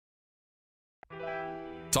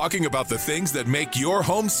talking about the things that make your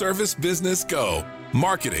home service business go.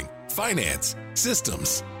 Marketing, finance,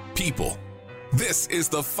 systems, people. This is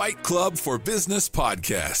the Fight Club for Business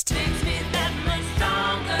podcast. Makes me that much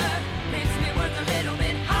stronger, makes me work a little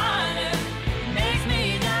bit harder, makes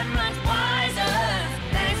me that much wiser.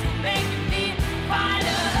 Thanks for making me fighter.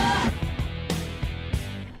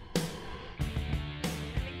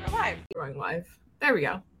 I think we're live. We're going live. There we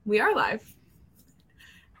go. We are live.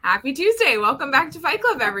 Happy Tuesday. Welcome back to Fight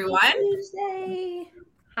Club, everyone.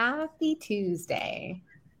 Happy Tuesday.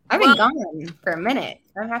 I've been gone for a minute.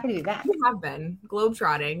 I'm happy to be back. You have been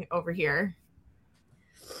globetrotting over here.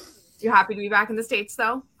 You happy to be back in the States,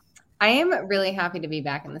 though? I am really happy to be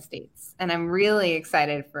back in the States, and I'm really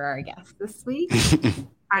excited for our guest this week.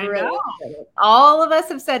 I know. Excited. All of us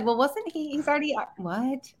have said, well, wasn't he? He's already,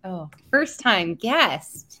 what? Oh, first time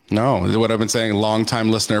guest. No, what I've been saying, long time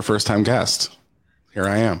listener, first time guest. Here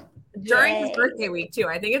I am. During his birthday week, too.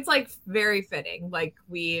 I think it's like very fitting. Like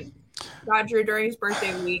we got Drew during his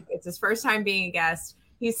birthday week. It's his first time being a guest.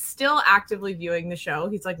 He's still actively viewing the show.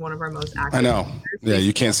 He's like one of our most active. I know. Yeah,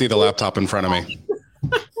 you can't see the laptop in front of me.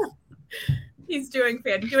 He's doing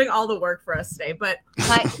all the work for us today. But he's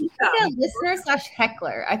a listener /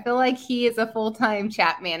 heckler. I feel like he is a full-time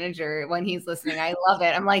chat manager when he's listening. I love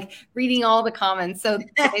it. I'm like reading all the comments. So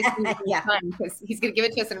it's fun because he's going to give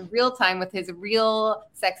it to us in real time with his real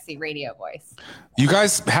sexy radio voice. You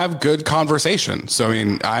guys have good conversation. So I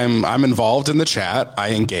mean, I'm involved in the chat.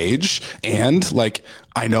 I engage, and like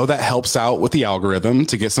I know that helps out with the algorithm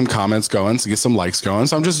to get some comments going, to get some likes going.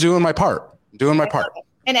 So I'm just doing my part.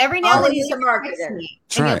 And every now and then he's a marketer.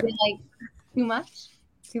 That's right. Like, too much?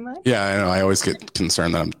 Too much? Yeah, I know. I always get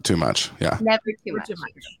concerned that I'm too much. Yeah. Never too much.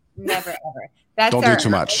 Never ever. Don't do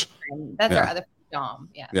too much. That's our other Dom.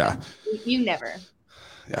 Yeah. Yeah. You never.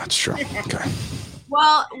 Yeah, it's true. Okay.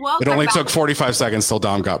 Well, it only took 45 seconds till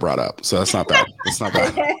Dom got brought up, so that's not bad. It's not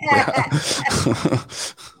bad.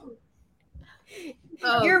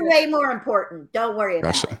 Yeah. You're way more important. Don't worry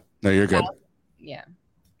about it. No, you're good. Yeah.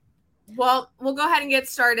 Well, we'll go ahead and get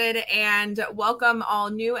started and welcome all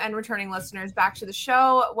new and returning listeners back to the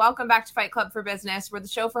show. Welcome back to Fight Club for Business. We're the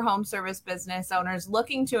show for home service business owners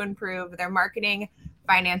looking to improve their marketing,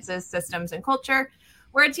 finances, systems, and culture.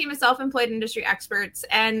 We're a team of self-employed industry experts.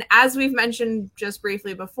 And as we've mentioned just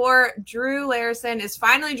briefly before, Drew Larison is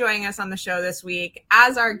finally joining us on the show this week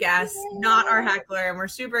as our guest, not our heckler. And we're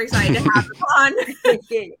super excited to have him on.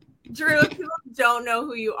 Drew, if people don't know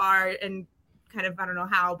who you are and kind of, I don't know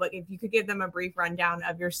how, but if you could give them a brief rundown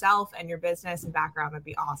of yourself and your business and background, that'd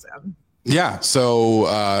be awesome. Yeah.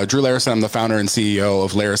 So Drew Larison, I'm the founder and CEO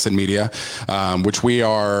of Larison Media, which we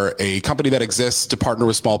are a company that exists to partner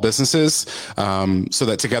with small businesses so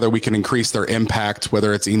that together we can increase their impact,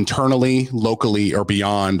 whether it's internally, locally, or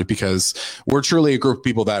beyond, because we're truly a group of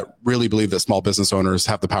people that really believe that small business owners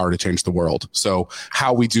have the power to change the world. So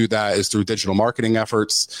how we do that is through digital marketing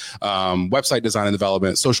efforts, website design and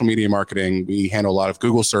development, social media marketing. We handle a lot of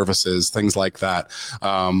Google services, things like that.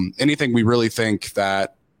 Anything we really think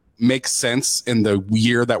that makes sense in the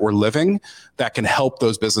year that we're living that can help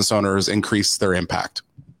those business owners increase their impact.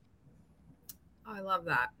 Oh, I love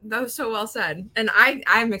that. That was so well said. And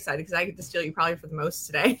I'm excited because I get to steal you probably for the most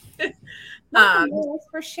today. Thanks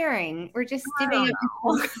for sharing. We're just giving it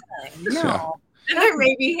all the time. No. Yeah. And there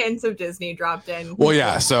may be hints of Disney dropped in. Well,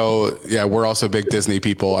 yeah. So, yeah, we're also big Disney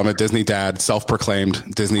people. I'm a Disney dad,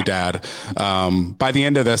 self-proclaimed Disney dad. By the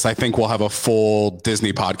end of this, I think we'll have a full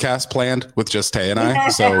Disney podcast planned with just Tay and I.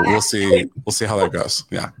 So we'll see how that goes.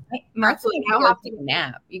 Yeah. Martha and I have to take a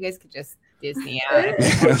nap. You guys could just Disney out.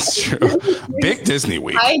 That's true. Big Disney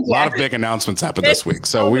week. A lot of big announcements happened this week.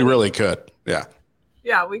 So we really could. Yeah.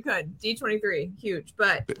 Yeah, we could. D23, huge.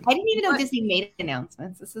 But I didn't even know Disney made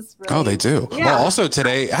announcements. This is really... Oh, they do. Yeah. Well, also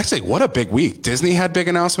today, actually, what a big week. Disney had big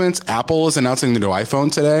announcements. Apple is announcing the new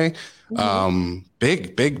iPhone today. Mm-hmm.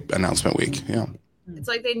 Big announcement week. Yeah. It's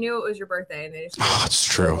like they knew it was your birthday and they just... Oh, it's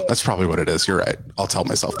true. That's probably what it is. You're right. I'll tell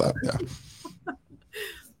myself that. Yeah.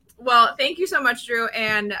 Well, thank you so much, Drew.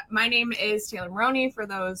 And my name is Taylor Maroney for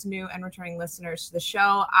those new and returning listeners to the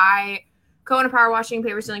show. I co-own a power washing,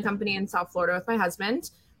 paper stealing company in South Florida with my husband.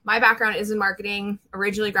 My background is in marketing,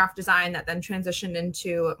 originally graphic design, that then transitioned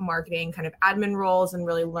into marketing kind of admin roles and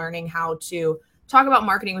really learning how to talk about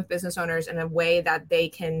marketing with business owners in a way that they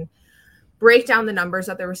can break down the numbers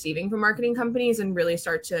that they're receiving from marketing companies and really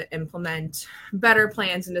start to implement better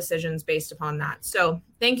plans and decisions based upon that. So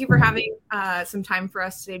thank you for having some time for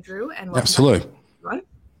us today, Drew. And absolutely.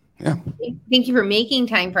 Yeah. Thank you for making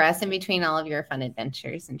time for us in between all of your fun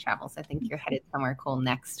adventures and travels. I think you're headed somewhere cool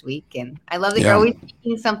next week. And I love that you're always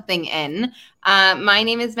taking something in. My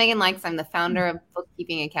name is Megan Likes. I'm the founder of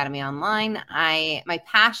Bookkeeping Academy Online. My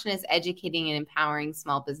passion is educating and empowering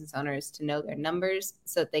small business owners to know their numbers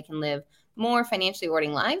so that they can live more financially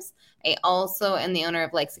rewarding lives. I also am the owner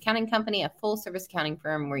of Likes Accounting Company, a full service accounting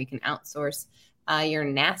firm where you can outsource your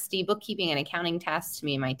nasty bookkeeping and accounting tasks to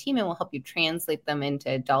me and my team, and we'll help you translate them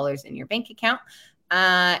into dollars in your bank account.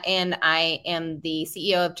 And I am the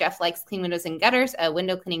CEO of Jeff Likes Clean Windows and Gutters, a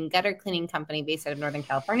window cleaning, gutter cleaning company based out of Northern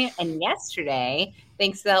California. And yesterday,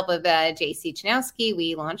 thanks to the help of JC Chanowski,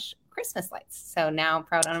 we launched Christmas lights. So now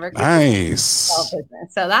proud owner of Christmas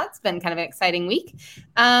business. So that's been kind of an exciting week.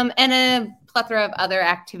 And a plethora of other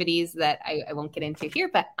activities that I won't get into here,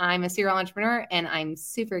 but I'm a serial entrepreneur and I'm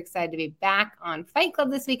super excited to be back on Fight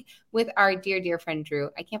Club this week with our dear friend, Drew.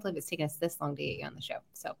 I can't believe it's taken us this long to get you on the show.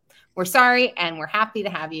 So we're sorry and we're happy to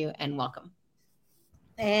have you and welcome.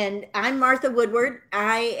 And I'm Martha Woodward.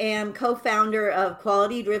 I am co-founder of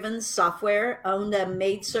Quality Driven Software, owned a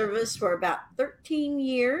maid service for about 13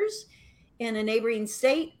 years in a neighboring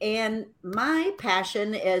state. And my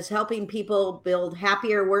passion is helping people build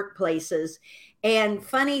happier workplaces. And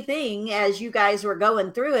funny thing, as you guys were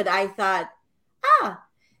going through it, I thought,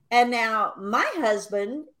 and now my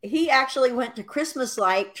husband, he actually went to Christmas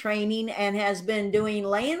light training and has been doing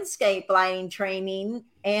landscape lighting training.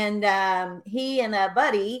 And he and a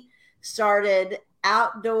buddy started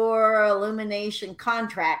Outdoor Illumination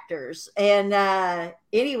Contractors. And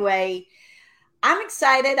anyway, I'm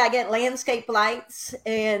excited. I get landscape lights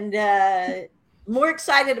and more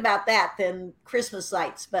excited about that than Christmas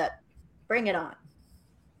lights, but bring it on.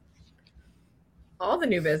 All the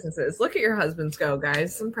new businesses. Look at your husbands go,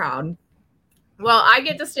 guys. I'm proud. Well, I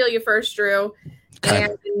get to steal you first, Drew. Okay.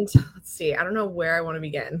 And let's see. I don't know where I want to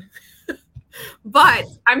begin. But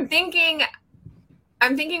I'm thinking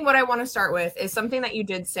what I want to start with is something that you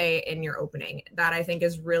did say in your opening that I think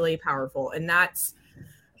is really powerful. And that's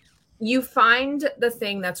you find the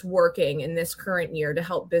thing that's working in this current year to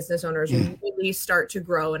help business owners really start to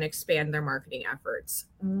grow and expand their marketing efforts.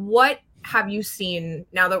 What have you seen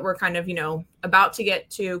now that we're kind of, about to get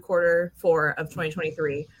to Q4 of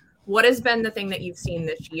 2023? What has been the thing that you've seen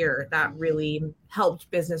this year that really helped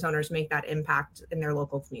business owners make that impact in their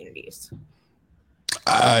local communities?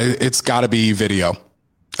 It's got to be video.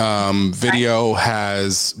 Video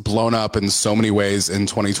has blown up in so many ways in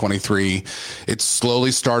 2023. It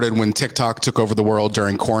slowly started when TikTok took over the world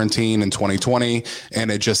during quarantine in 2020, and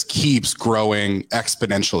it just keeps growing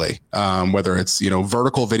exponentially. Whether it's,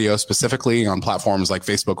 vertical video specifically on platforms like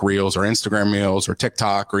Facebook Reels or Instagram Reels or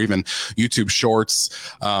TikTok or even YouTube Shorts.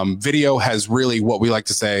 Video has really, what we like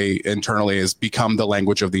to say internally, is become the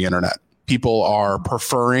language of the internet. People are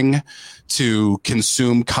preferring to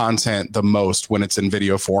consume content the most when it's in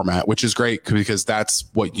video format, which is great because that's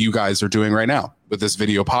what you guys are doing right now with this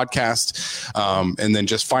video podcast. And then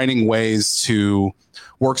just finding ways to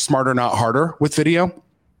work smarter, not harder with video.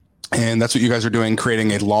 And that's what you guys are doing,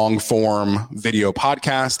 creating a long form video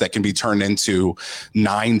podcast that can be turned into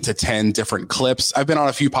 9 to 10 different clips. I've been on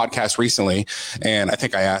a few podcasts recently, and I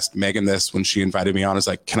think I asked Megan this when she invited me on, is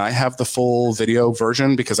like, can I have the full video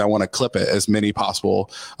version? Because I want to clip it as many possible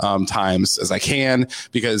times as I can,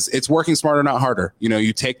 because it's working smarter, not harder.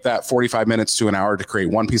 You take that 45 minutes to an hour to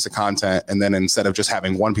create one piece of content. And then instead of just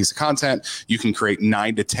having one piece of content, you can create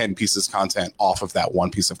 9 to 10 pieces of content off of that one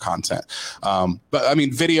piece of content. But I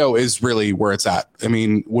mean, video is really where it's at. I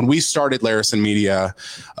mean, when we started Larison Media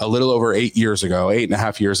a little over 8.5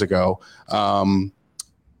 years ago,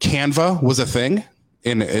 Canva was a thing.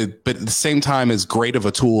 But at the same time, as great of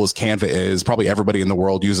a tool as Canva is, probably everybody in the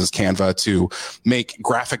world uses Canva to make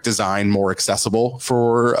graphic design more accessible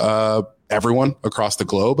for everyone across the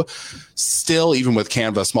globe. Still, even with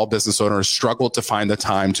Canva, small business owners struggle to find the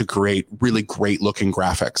time to create really great looking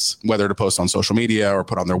graphics, whether to post on social media or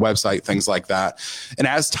put on their website, things like that. And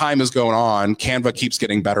as time is going on, Canva keeps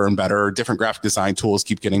getting better and better. Different graphic design tools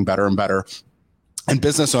keep getting better and better. And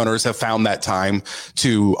business owners have found that time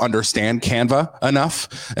to understand Canva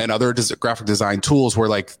enough and other graphic design tools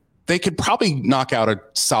where they could probably knock out a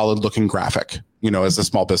solid looking graphic, as a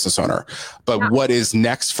small business owner. But what is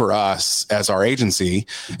next for us as our agency?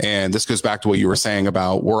 And this goes back to what you were saying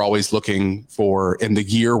about we're always looking for, in the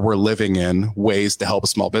year we're living in, ways to help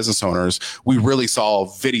small business owners. We really saw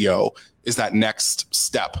video is that next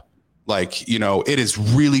step Like, it is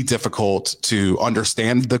really difficult to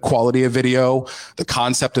understand the quality of video, the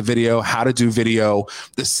concept of video, how to do video.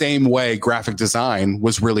 The same way graphic design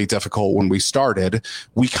was really difficult when we started.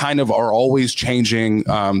 We kind of are always changing.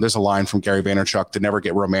 There's a line from Gary Vaynerchuk to never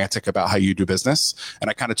get romantic about how you do business. And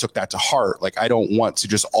I kind of took that to heart. Like, I don't want to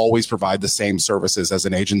just always provide the same services as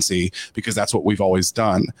an agency because that's what we've always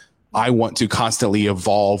done. I want to constantly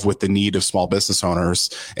evolve with the need of small business owners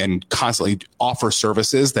and constantly offer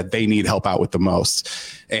services that they need help out with the most.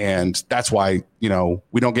 And that's why, we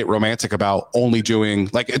don't get romantic about only doing,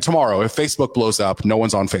 like, tomorrow, if Facebook blows up, no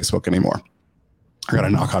one's on Facebook anymore. I got to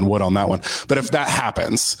knock on wood on that one. But if that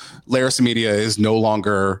happens, Larison Media is no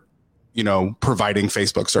longer providing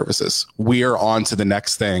Facebook services. We are on to the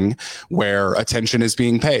next thing where attention is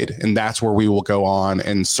being paid. And that's where we will go on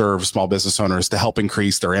and serve small business owners to help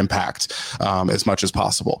increase their impact as much as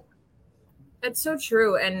possible. It's so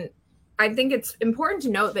true. And I think it's important to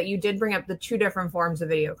note that you did bring up the two different forms of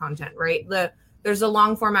video content, right? There's a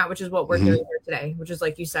long format, which is what we're doing here today, which is,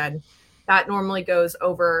 like you said, that normally goes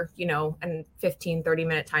over, a 15,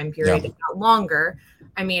 30-minute time period, if not longer.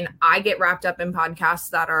 I mean, I get wrapped up in podcasts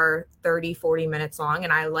that are 30, 40 minutes long,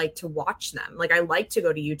 and I like to watch them. Like, I like to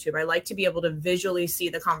go to YouTube. I like to be able to visually see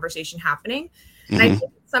the conversation happening. And I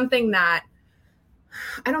think it's something that,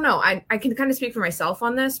 I don't know, I can kind of speak for myself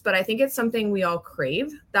on this, but I think it's something we all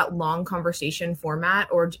crave, that long conversation format,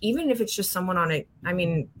 or even if it's just someone on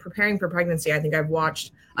preparing for pregnancy, I think I've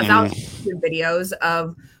watched 1,000 YouTube videos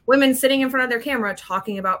of women sitting in front of their camera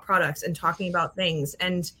talking about products and talking about things.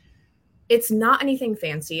 And it's not anything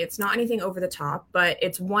fancy. It's not anything over the top, but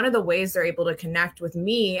it's one of the ways they're able to connect with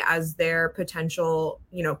me as their potential,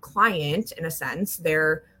 client, in a sense,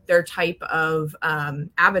 their type of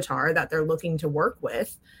avatar that they're looking to work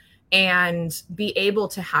with, and be able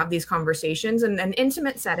to have these conversations in an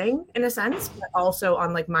intimate setting, in a sense, but also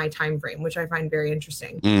on, like, my time frame, which I find very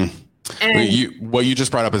interesting. And what you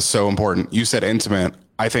just brought up is so important. You said intimate.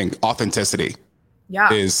 I think authenticity.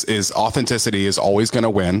 Yeah. Is authenticity is always going to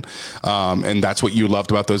win. And that's what you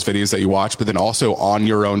loved about those videos that you watched, but then also on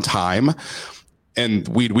your own time. And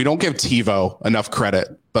we don't give TiVo enough credit,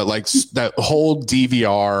 but like that whole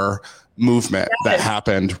DVR movement that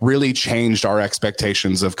happened really changed our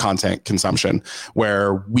expectations of content consumption,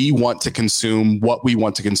 where we want to consume what we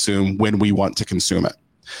want to consume when we want to consume it.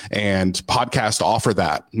 And podcasts offer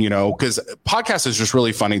that, because podcast is just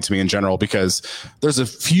really funny to me in general, because there's a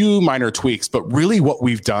few minor tweaks, but really what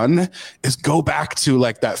we've done is go back to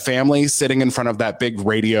like that family sitting in front of that big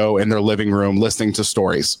radio in their living room, listening to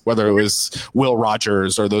stories, whether it was Will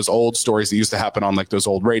Rogers or those old stories that used to happen on like those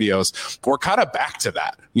old radios. We're kind of back to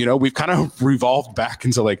that. We've kind of revolved back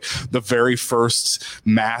into like the very first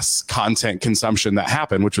mass content consumption that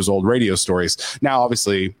happened, which was old radio stories. Now,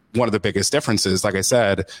 obviously, one of the biggest differences, like I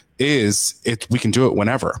said, is we can do it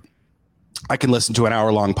whenever. I can listen to an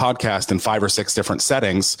hour-long podcast in 5 or 6 different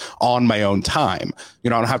settings on my own time. I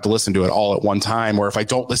don't have to listen to it all at one time, or if I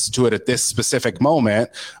don't listen to it at this specific moment,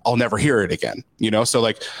 I'll never hear it again. So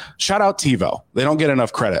like, shout out TiVo. They don't get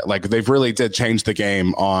enough credit. Like, they've really did change the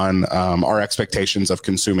game on our expectations of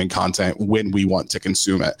consuming content when we want to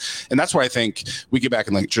consume it. And that's why I think we get back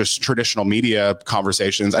in like just traditional media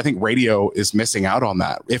conversations. I think radio is missing out on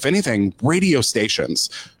that. If anything, radio stations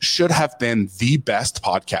should have been the best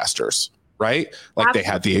podcasters. Right? Like, they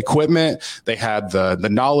had the equipment, they had the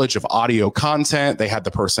knowledge of audio content, they had the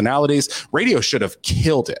personalities. Radio should have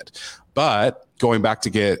killed it. But going back to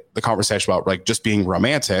get the conversation about like just being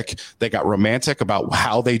romantic, they got romantic about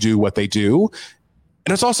how they do what they do.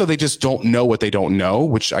 And it's also, they just don't know what they don't know,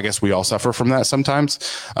 which I guess we all suffer from that sometimes.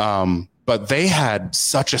 But they had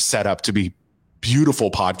such a setup to be beautiful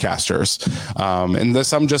podcasters. And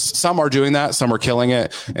some are doing that, some are killing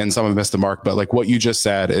it, and some have missed the mark. But like what you just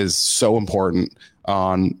said is so important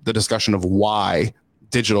on the discussion of why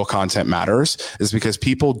digital content matters, is because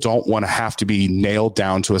people don't want to have to be nailed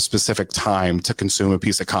down to a specific time to consume a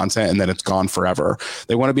piece of content and then it's gone forever.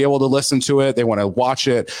 They want to be able to listen to it. They want to watch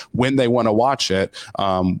it when they want to watch it,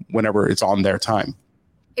 whenever it's on their time.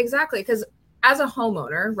 Exactly. Because as a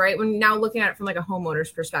homeowner, right, when now looking at it from like a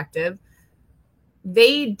homeowner's perspective,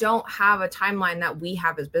 they don't have a timeline that we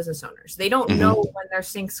have as business owners. They don't know when their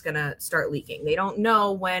sink's going to start leaking. They don't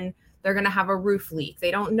know when they're going to have a roof leak.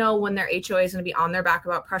 They don't know when their HOA is going to be on their back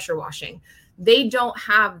about pressure washing. They don't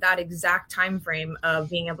have that exact time frame of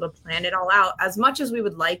being able to plan it all out as much as we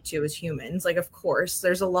would like to as humans. Like, of course,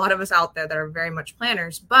 there's a lot of us out there that are very much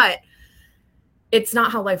planners, but it's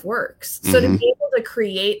not how life works. So to be able to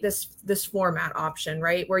create this format option,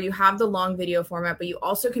 right, where you have the long video format, but you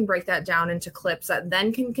also can break that down into clips that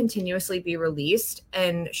then can continuously be released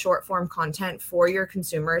in short form content for your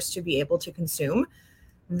consumers to be able to consume.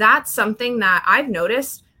 That's something that I've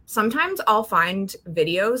noticed. Sometimes I'll find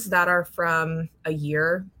videos that are from a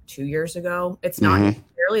year, 2 years ago. It's not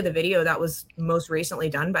necessarily the video that was most recently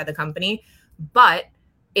done by the company, but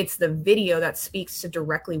it's the video that speaks to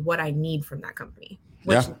directly what I need from that company,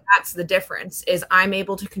 which that's the difference, is I'm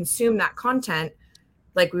able to consume that content,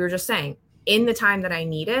 like we were just saying, in the time that I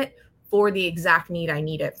need it for the exact need I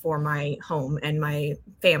need it for my home and my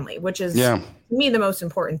family, which is to me the most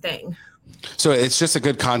important thing. So it's just a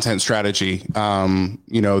good content strategy.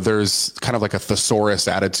 There's kind of like a thesaurus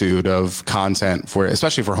attitude of content for,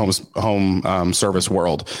 especially for home service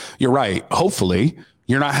world. You're right. Hopefully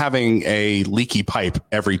you're not having a leaky pipe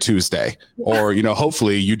every Tuesday, or,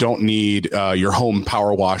 hopefully you don't need your home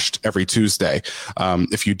power washed every Tuesday.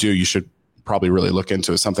 If you do, you should probably really look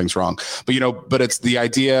into it. Something's wrong. But it's the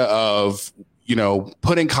idea of,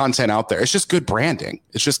 putting content out there. It's just good branding.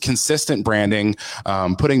 It's just consistent branding,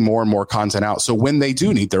 putting more and more content out. So when they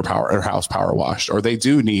do need their house power washed, or they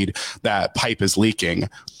do need that pipe is leaking,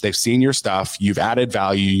 they've seen your stuff, you've added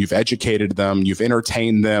value, you've educated them, you've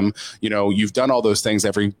entertained them, you've done all those things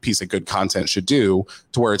every piece of good content should do,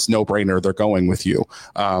 to where it's no brainer they're going with you.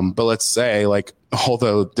 But let's say, like, all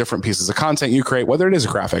the different pieces of content you create, whether it is a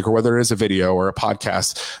graphic or whether it is a video or a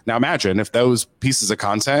podcast. Now imagine if those pieces of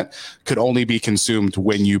content could only be consumed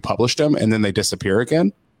when you published them and then they disappear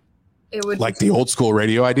again. It would, like the old school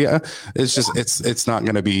radio idea. It's just, it's not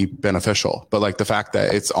going to be beneficial. But like the fact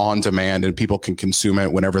that it's on demand and people can consume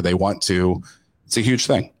it whenever they want to, it's a huge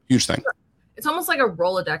thing. It's almost like a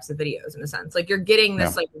Rolodex of videos in a sense. Like you're getting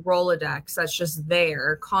this like Rolodex that's just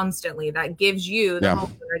there constantly, that gives you the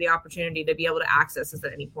homeowner the opportunity to be able to access this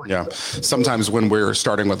at any point. Yeah. Sometimes when we're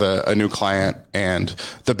starting with a new client, and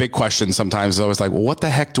the big question sometimes is always like, well, what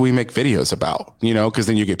the heck do we make videos about? Because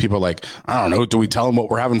then you get people like, I don't know, do we tell them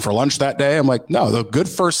what we're having for lunch that day? I'm like, no, the good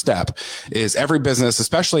first step is every business,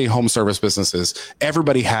 especially home service businesses,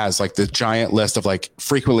 everybody has like the giant list of like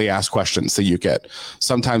frequently asked questions that you get.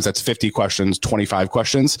 Sometimes that's 50 questions, 25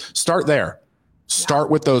 questions. Start there. Start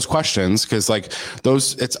with those questions, because like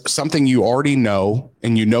those, it's something you already know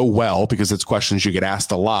and well, because it's questions you get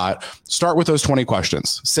asked a lot. Start with those 20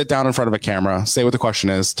 questions. Sit down in front of a camera, say what the question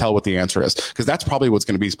is, tell what the answer is, because that's probably what's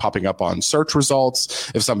going to be popping up on search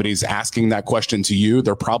results. If somebody's asking that question to you,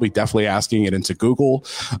 they're probably definitely asking it into Google.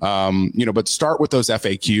 But start with those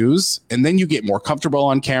FAQs, and then you get more comfortable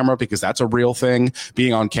on camera, because that's a real thing.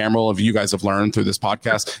 Being on camera, if you guys have learned through this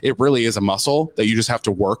podcast, it really is a muscle that you just have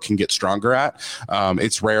to work and get stronger at.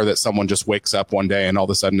 It's rare that someone just wakes up one day and all of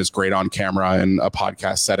a sudden is great on camera in a podcast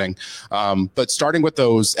setting. But starting with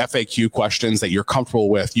those FAQ questions that you're comfortable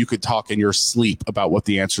with, you could talk in your sleep about what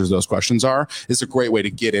the answers to those questions are, is a great way to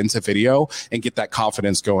get into video and get that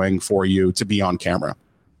confidence going for you to be on camera.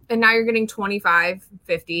 And now you're getting 25,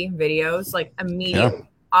 50 videos like immediately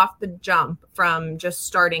off the jump from just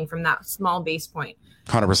starting from that small base point.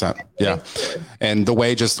 100%. Yeah. And the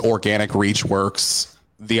way just organic reach works,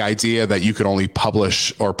 the idea that you could only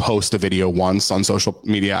publish or post a video once on social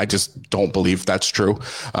media, I just don't believe that's true.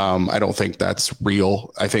 I don't think that's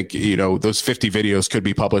real. I think, those 50 videos could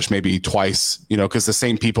be published maybe twice, because the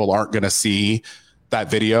same people aren't going to see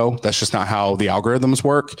that video. That's just not how the algorithms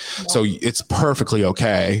work. Yeah. So it's perfectly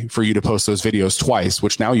okay for you to post those videos twice,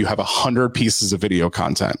 which now you have 100 pieces of video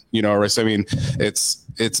content, right? So, I mean,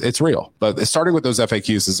 it's real, but starting with those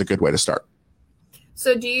FAQs is a good way to start.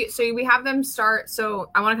 So we have them start. So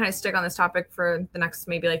I want to kind of stick on this topic for the next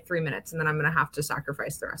maybe like 3 minutes, and then I'm going to have to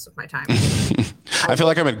sacrifice the rest of my time. I feel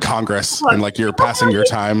like I'm in Congress and like you're passing your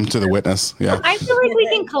time to the witness. Yeah. I feel like we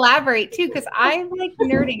can collaborate too, because I'm like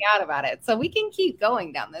nerding out about it. So we can keep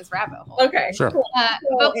going down this rabbit hole. Okay. Sure.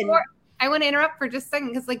 Before, I want to interrupt for just a second,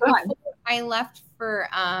 because like before I left for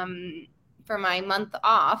my month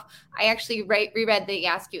off, I actually reread the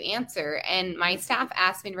Ask You Answer, and my staff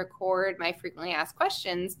asked me to record my frequently asked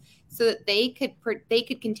questions so that they could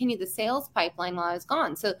continue the sales pipeline while I was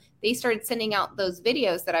gone. So they started sending out those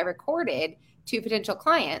videos that I recorded to potential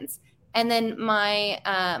clients. And then my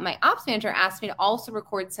ops manager asked me to also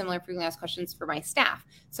record similar frequently asked questions for my staff.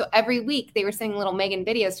 So every week they were sending little Megan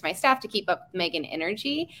videos to my staff to keep up Megan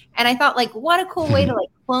energy. And I thought, like, what a cool way to like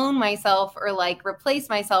clone myself or like replace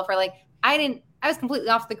myself, or like I was completely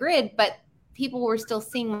off the grid, but people were still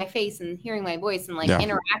seeing my face and hearing my voice and like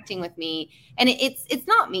interacting with me. And it's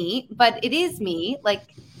not me, but it is me.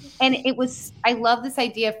 I love this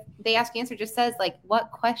idea. They Ask Answer just says like,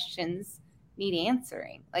 what questions need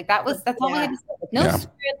answering. Like that's all we had to say. No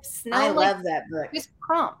scripts, no I like, love that book. just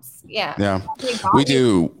prompts. Yeah. Yeah.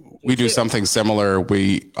 We do something similar.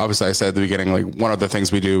 We obviously, I said at the beginning, like one of the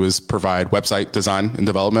things we do is provide website design and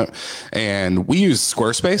development, and we use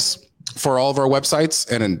Squarespace for all of our websites.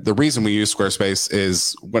 And the reason we use Squarespace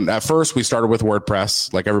is when at first we started with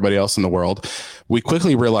WordPress, like everybody else in the world, we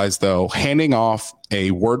quickly realized though, handing off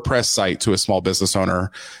a WordPress site to a small business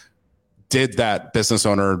owner did that business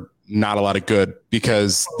owner not a lot of good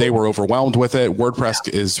because they were overwhelmed with it. WordPress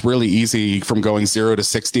is really easy from going 0 to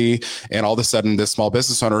 60. And all of a sudden, this small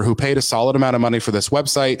business owner who paid a solid amount of money for this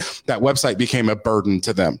website, that website became a burden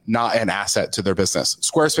to them, not an asset to their business.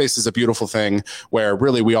 Squarespace is a beautiful thing where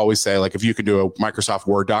really we always say, like, if you can do a Microsoft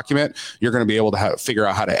Word document, you're going to be able to figure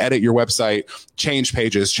out how to edit your website, change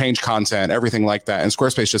pages, change content, everything like that. And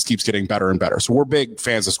Squarespace just keeps getting better and better. So we're big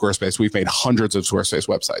fans of Squarespace. We've made hundreds of Squarespace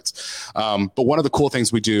websites. But one of the cool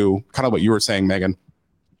things we do, kind of what you were saying, Megan,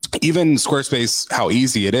 even Squarespace, how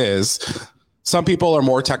easy it is. Some people are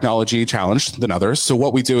more technology challenged than others. So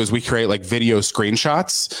what we do is we create like video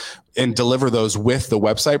screenshots and deliver those with the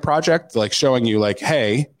website project, like showing you like,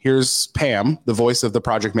 hey, here's Pam, the voice of the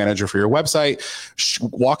project manager for your website,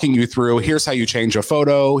 walking you through, here's how you change a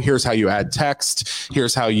photo. Here's how you add text.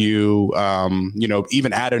 Here's how you,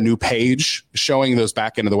 even add a new page, showing those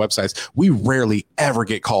back into the websites. We rarely ever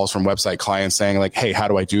get calls from website clients saying like, hey, how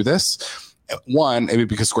do I do this? One, maybe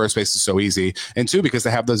because Squarespace is so easy, and two, because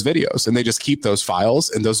they have those videos and they just keep those files,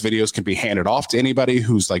 and those videos can be handed off to anybody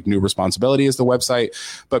whose like new responsibility is the website.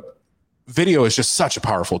 But video is just such a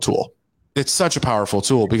powerful tool. It's such a powerful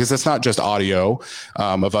tool because it's not just audio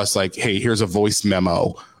of us like, hey, here's a voice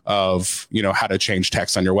memo of, how to change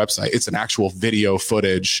text on your website. It's an actual video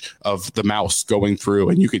footage of the mouse going through,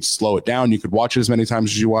 and you could slow it down. You could watch it as many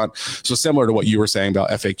times as you want. So similar to what you were saying about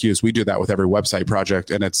FAQs, we do that with every website project,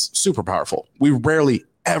 and it's super powerful. We rarely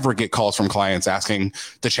ever get calls from clients asking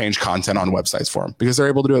to change content on websites for them because they're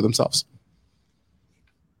able to do it themselves.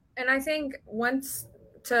 And I think once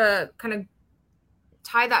to kind of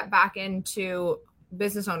tie that back into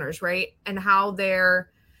business owners, right? And how they're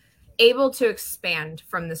able to expand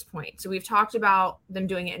from this point. So we've talked about them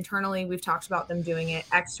doing it internally. We've talked about them doing it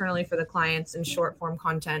externally for the clients in short form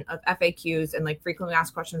content of FAQs and like frequently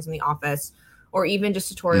asked questions in the office, or even just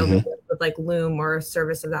tutorial videos with like Loom or a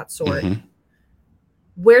service of that sort.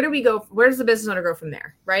 Where do we go? Where does the business owner go from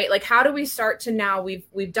there? Right? Like, how do we start to now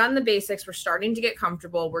we've done the basics. We're starting to get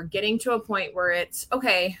comfortable. We're getting to a point where it's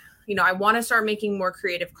okay. I want to start making more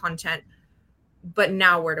creative content, but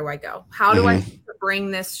now where do I go? How do I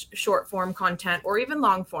bring this short form content or even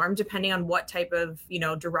long form, depending on what type of,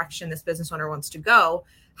 direction this business owner wants to go?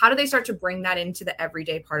 How do they start to bring that into the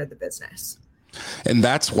everyday part of the business? And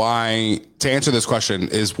that's why, to answer this question,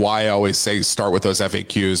 is why I always say start with those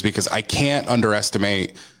FAQs, because I can't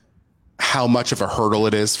underestimate how much of a hurdle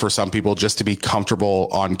it is for some people just to be comfortable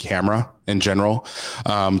on camera in general,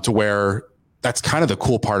 to where that's kind of the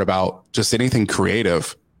cool part about just anything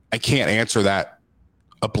creative. I can't answer that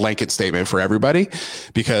a blanket statement for everybody,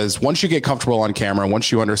 because once you get comfortable on camera,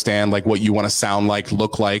 once you understand like what you want to sound like,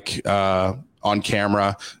 look like, on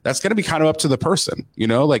camera, that's going to be kind of up to the person,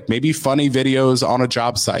 like maybe funny videos on a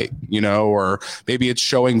job site, or maybe it's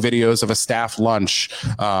showing videos of a staff lunch.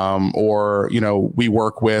 Or, we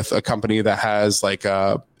work with a company that has like,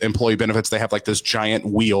 employee benefits. They have like this giant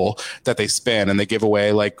wheel that they spin, and they give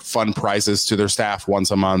away like fun prizes to their staff once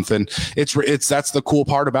a month. And that's the cool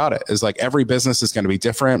part about it, is like every business is going to be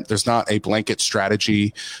different. There's not a blanket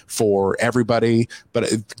strategy for everybody,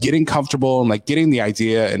 but getting comfortable and like getting the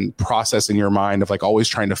idea and process in your mind of like always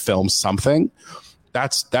trying to film something,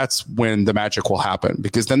 that's when the magic will happen,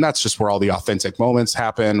 because then that's just where all the authentic moments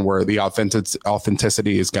happen, where the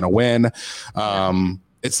authenticity is going to win.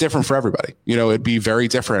 It's different for everybody. It'd be very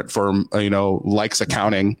different for, likes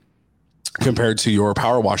accounting compared to your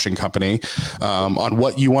power washing company, on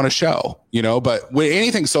what you want to show, but with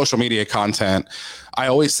anything social media content, I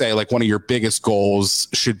always say like one of your biggest goals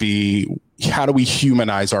should be, how do we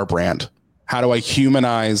humanize our brand? How do I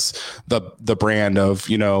humanize the brand of,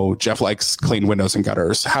 Jeff likes clean windows and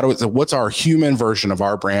gutters? What's our human version of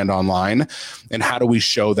our brand online? And how do we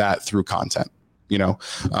show that through content?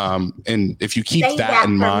 And if you keep that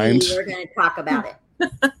in mind, we're going to talk about it.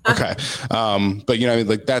 Okay. But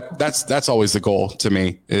like that's always the goal to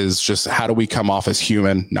me, is just how do we come off as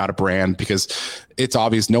human, not a brand? Because it's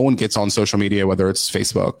obvious no one gets on social media, whether it's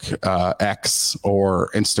Facebook, X, or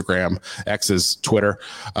Instagram. X is Twitter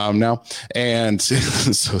now, and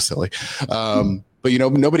so silly. But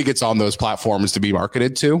nobody gets on those platforms to be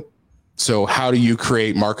marketed to. So how do you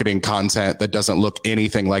create marketing content that doesn't look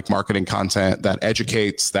anything like marketing content, that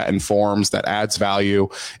educates, that informs, that adds value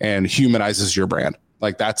and humanizes your brand?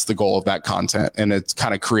 Like that's the goal of that content. And it's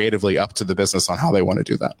kind of creatively up to the business on how they want to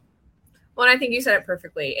do that. Well, and I think you said it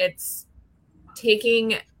perfectly. It's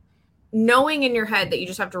knowing in your head that you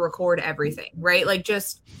just have to record everything, right? Like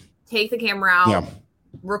just take the camera out,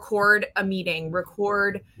 record a meeting,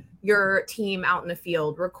 record your team out in the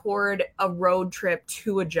field, record a road trip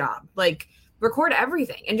to a job, like record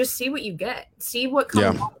everything and just see what you get. See what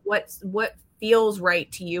comes up, what feels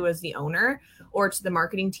right to you as the owner or to the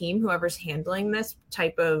marketing team, whoever's handling this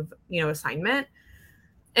type of, assignment.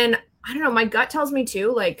 And I don't know, my gut tells me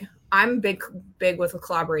too, like I'm big with a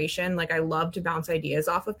collaboration. Like I love to bounce ideas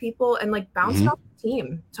off of people and like bounce it off the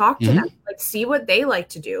team, talk to them, like see what they like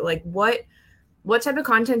to do. Like what type of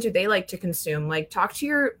content do they like to consume? Like talk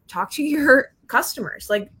to your customers.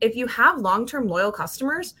 Like if you have long-term loyal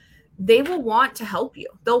customers, they will want to help you.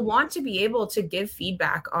 They'll want to be able to give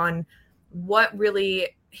feedback on what really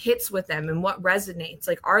hits with them and what resonates.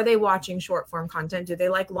 Like, are they watching short form content? Do they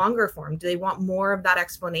like longer form? Do they want more of that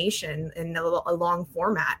explanation in a long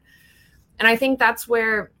format? And I think that's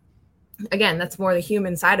where, again, that's more the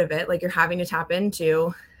human side of it. Like you're having to tap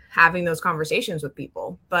into having those conversations with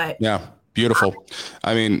people. But yeah. Beautiful.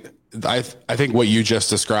 I mean, I think what you just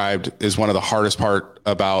described is one of the hardest part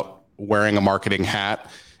about wearing a marketing hat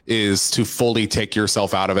is to fully take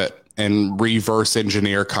yourself out of it and reverse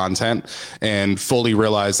engineer content and fully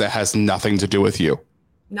realize that has nothing to do with you.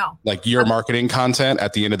 No. Like your marketing content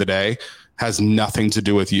at the end of the day has nothing to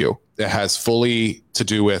do with you. It has fully to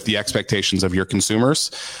do with the expectations of your consumers,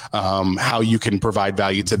 how you can provide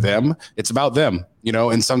value to them. It's about them,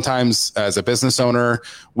 and sometimes as a business owner,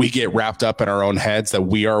 we get wrapped up in our own heads that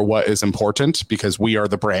we are what is important because we are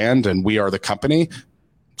the brand and we are the company.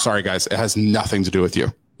 Sorry, guys, it has nothing to do with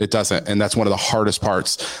you. It doesn't. And that's one of the hardest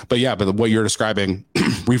parts. But what you're describing,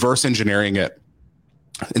 reverse engineering it,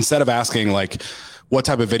 instead of asking like, what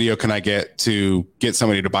type of video can I get to get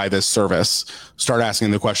somebody to buy this service? Start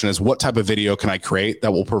asking the question is, what type of video can I create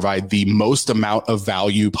that will provide the most amount of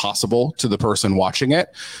value possible to the person watching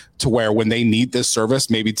it, to where when they need this service,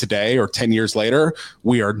 maybe today or 10 years later,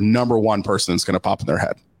 we are number one person that's going to pop in their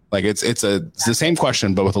head. Like it's the same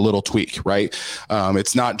question, but with a little tweak, right?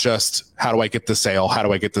 It's not just how do I get the sale? How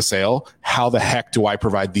do I get the sale? How the heck do I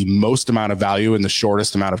provide the most amount of value in the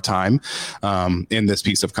shortest amount of time in this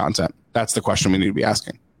piece of content? That's the question we need to be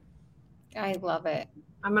asking. I love it.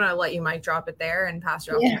 I'm going to let you mic drop it there and pass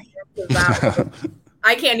it off.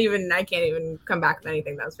 I can't even come back with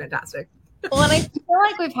anything. That was fantastic. Well, and I feel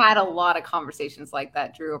like we've had a lot of conversations like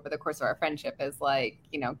that, Drew, over the course of our friendship is like,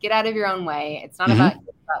 get out of your own way. It's not about you,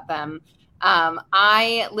 it's about them.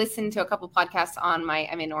 I listened to a couple podcasts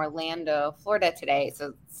I'm in Orlando, Florida today.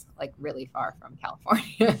 So it's like really far from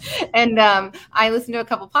California. And I listened to a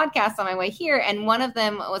couple podcasts on my way here. And one of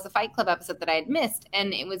them was a Fight Club episode that I had missed.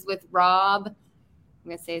 And it was with Rob, I'm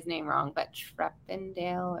going to say his name wrong, but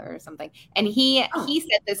Treppendale or something. And he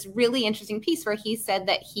said this really interesting piece where he said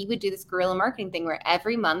that he would do this guerrilla marketing thing where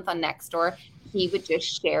every month on Nextdoor, he would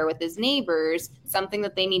just share with his neighbors something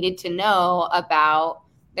that they needed to know about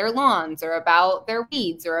their lawns or about their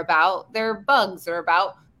weeds or about their bugs or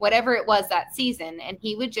about whatever it was that season. And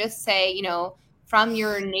he would just say, from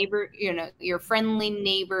your neighbor, your friendly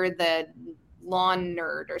neighbor, the lawn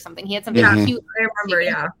nerd or something. He had something cute. I remember,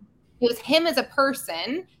 yeah. It was him as a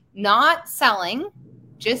person, not selling,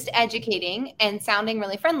 just educating and sounding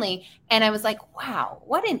really friendly. And I was like, wow,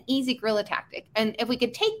 what an easy guerrilla tactic. And if we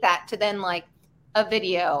could take that to then like a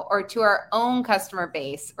video or to our own customer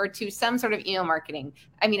base or to some sort of email marketing,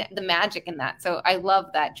 I mean, the magic in that. So I love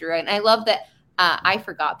that, Drew. And I love that I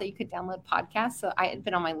forgot that you could download podcasts. So I had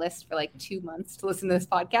been on my list for like 2 months to listen to this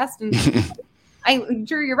podcast. And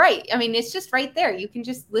Drew, you're right. I mean, it's just right there. You can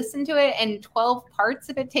just listen to it in 12 parts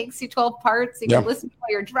if it takes you 12 parts. You can listen to while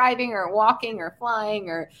you're driving or walking or flying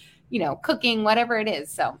or, cooking, whatever it is.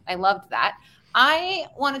 So I loved that. I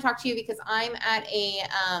want to talk to you because I'm at a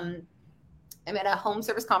home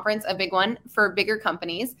service conference, a big one for bigger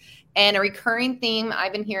companies. And a recurring theme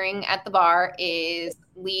I've been hearing at the bar is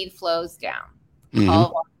lead flows down, call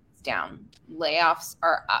volumes down, layoffs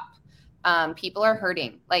are up. People are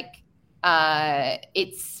hurting.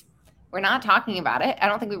 We're not talking about it. I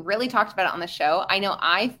don't think we really talked about it on the show. I know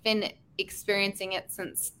I've been experiencing it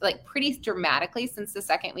since pretty dramatically since the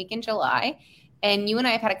second week in July. And you and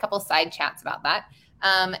I have had a couple side chats about that.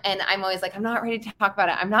 And I'm always like, I'm not ready to talk about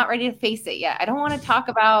it. I'm not ready to face it yet. I don't want to talk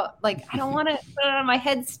about I don't want to, my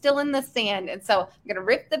head's still in the sand. And so I'm going to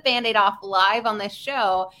rip the Band-Aid off live on this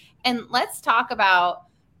show. And let's talk about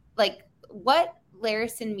what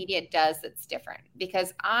Larison Media does that's different?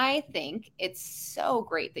 Because I think it's so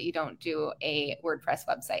great that you don't do a WordPress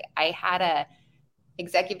website. I had a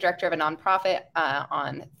executive director of a nonprofit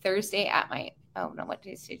on Thursday at my, what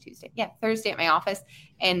day is today? Tuesday. Yeah, Thursday at my office.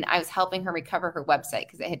 And I was helping her recover her website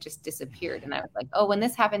because it had just disappeared. And I was like, when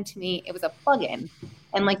this happened to me, it was a plugin.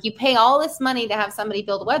 And like, you pay all this money to have somebody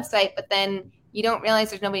build a website, but then you don't realize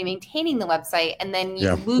there's nobody maintaining the website. And then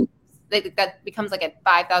you lose, that becomes like a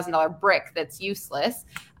 $5,000 brick that's useless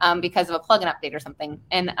because of a plugin update or something.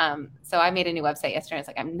 And so I made a new website yesterday. I was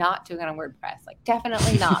like, I'm not doing it on WordPress. Like,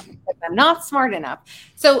 definitely not. I'm not smart enough.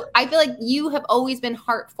 So I feel like you have always been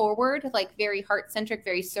heart forward, like very heart centric,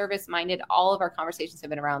 very service minded. All of our conversations have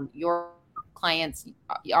been around your clients,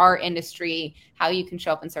 our industry, how you can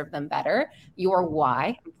show up and serve them better, your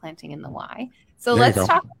why. I'm planting in the why. So let's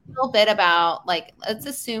talk a little bit about, like, let's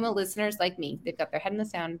assume a listener's like me. They've got their head in the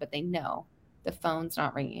sound, but they know the phone's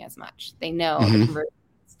not ringing as much. They know the conversion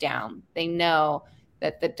is down. They know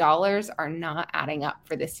that the dollars are not adding up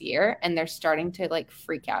for this year, and they're starting to like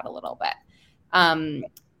freak out a little bit.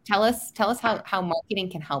 Tell us how marketing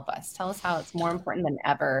can help us. Tell us how it's more important than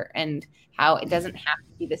ever, and how it doesn't have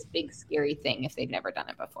to be this big scary thing if they've never done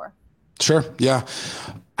it before. Sure. Yeah.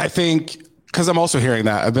 I think, because I'm also hearing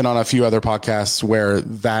that. I've been on a few other podcasts where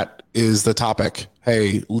that is the topic.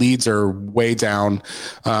 Hey, leads are way down.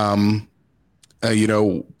 Something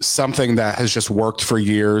that has just worked for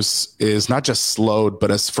years is not just slowed,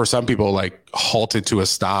 but it's for some people like halted to a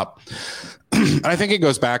stop. And I think it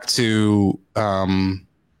goes back to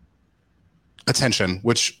attention,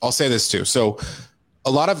 which I'll say this too. So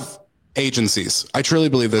a lot of agencies, I truly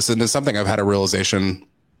believe this, and it's something I've had a realization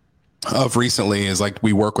of recently, is like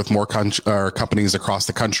we work with more companies across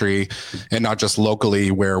the country, and not just locally,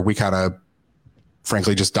 where we kind of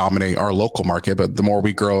frankly just dominate our local market. But the more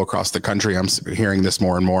we grow across the country, I'm hearing this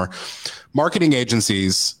more and more. Marketing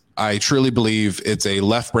agencies, I truly believe it's a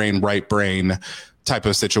left brain, right brain type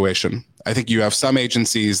of situation. I think you have some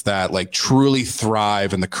agencies that like truly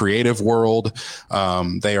thrive in the creative world.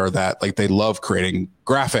 They are that, like, they love creating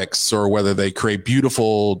graphics, or whether they create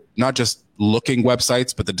beautiful, not just looking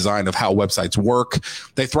websites, but the design of how websites work.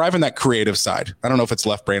 They thrive in that creative side. I don't know if it's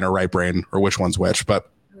left brain or right brain or which one's which,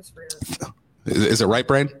 but is it right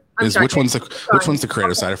brain? Which one's the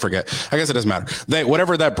creative side? I forget. I guess it doesn't matter.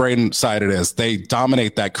 Whatever that brain side it is, they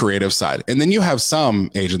dominate that creative side. And then you have some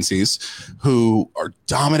agencies who are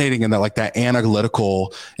dominating in that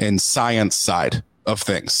analytical and science side of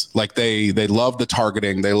things. Like they love the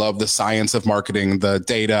targeting, they love the science of marketing, the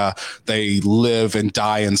data. They live and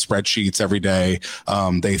die in spreadsheets every day.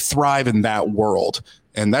 They thrive in that world.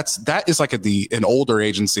 And that is like an older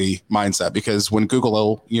agency mindset, because when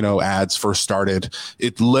Google, ads first started,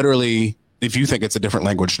 it literally, if you think it's a different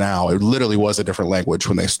language now, it literally was a different language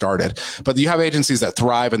when they started. But you have agencies that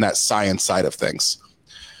thrive in that science side of things.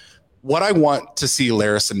 What I want to see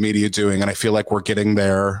Larison Media doing, and I feel like we're getting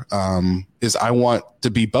there, is I want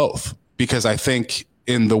to be both, because I think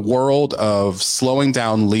in the world of slowing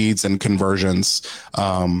down leads and conversions,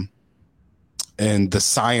 and the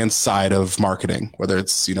science side of marketing, whether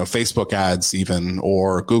it's, Facebook ads even,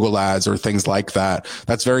 or Google ads or things like that,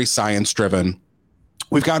 that's very science driven.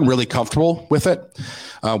 We've gotten really comfortable with it.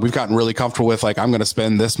 We've gotten really comfortable with, like, I'm going to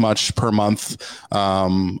spend this much per month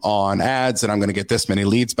on ads, and I'm going to get this many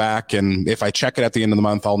leads back. And if I check it at the end of the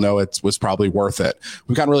month, I'll know it was probably worth it.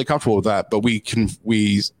 We've gotten really comfortable with that, but we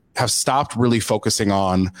have stopped really focusing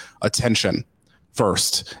on attention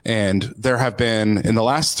first. And there have been, in the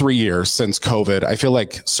last 3 years since COVID, I feel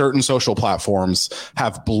like certain social platforms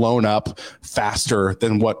have blown up faster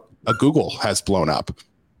than what a Google has blown up.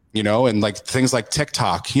 And like things like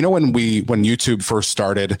TikTok, when YouTube first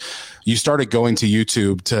started, you started going to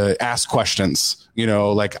YouTube to ask questions,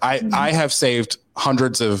 I have saved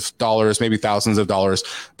hundreds of dollars, maybe thousands of dollars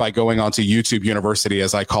by going onto YouTube University,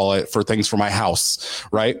 as I call it, for things for my house,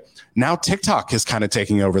 right? Now TikTok is kind of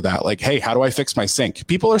taking over that. Like, hey, how do I fix my sink?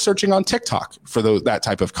 People are searching on TikTok for that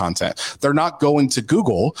type of content. They're not going to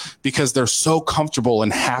Google because they're so comfortable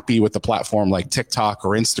and happy with the platform like TikTok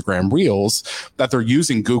or Instagram Reels that they're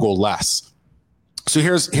using Google less. So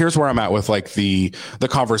here's where I'm at with like the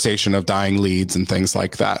conversation of dying leads and things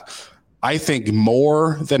like that. I think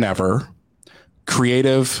more than ever,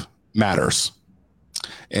 creative matters.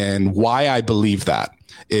 And why I believe that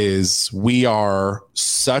is we are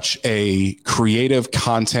such a creative,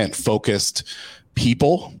 content focused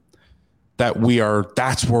people that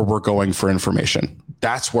that's where we're going for information.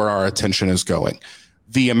 That's where our attention is going.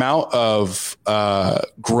 The amount of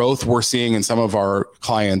growth we're seeing in some of our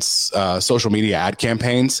clients' social media ad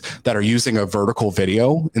campaigns that are using a vertical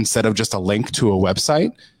video instead of just a link to a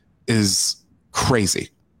website is crazy.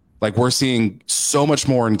 Like we're seeing so much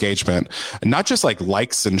more engagement, and not just like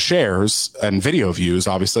likes and shares and video views,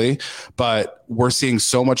 obviously, but we're seeing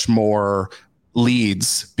so much more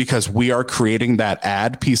leads because we are creating that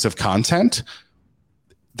ad piece of content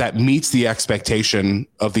that meets the expectation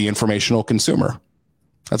of the informational consumer.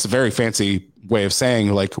 That's a very fancy way of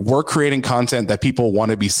saying like we're creating content that people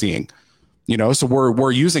want to be seeing. So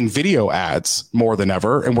we're using video ads more than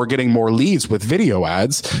ever, and we're getting more leads with video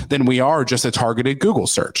ads than we are just a targeted Google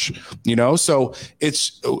search. So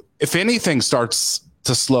it's, if anything starts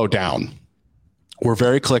to slow down, we're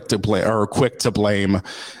very quick to blame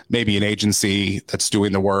maybe an agency that's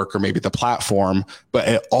doing the work or maybe the platform, but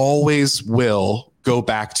it always will go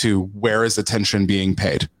back to where is attention being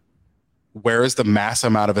paid? Where is the mass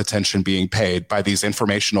amount of attention being paid by these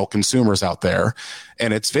informational consumers out there?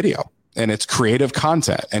 And it's video. And it's creative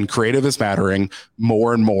content, and creative is mattering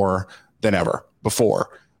more and more than ever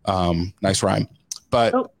before. Nice rhyme.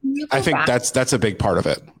 But I think that's a big part of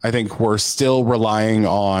it. I think we're still relying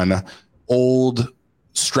on old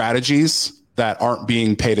strategies that aren't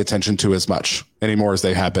being paid attention to as much anymore as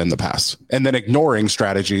they have been in the past. And then ignoring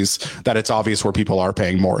strategies that it's obvious where people are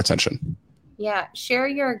paying more attention. Yeah. Share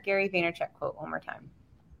your Gary Vaynerchuk quote one more time.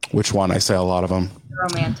 Which one? I say a lot of them.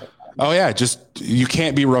 Romantic. Oh yeah, you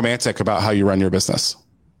can't be romantic about how you run your business.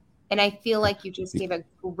 And I feel like you just gave a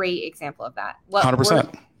great example of that.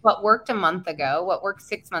 100%. What worked a month ago, what worked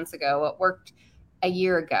 6 months ago, what worked a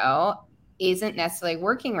year ago isn't necessarily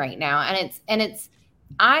working right now. And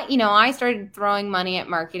I started throwing money at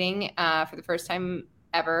marketing for the first time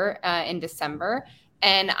ever in December.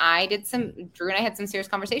 And Drew and I had some serious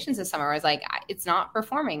conversations this summer. I was like, it's not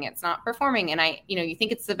performing. It's not performing. And you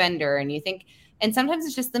think it's the vendor, and sometimes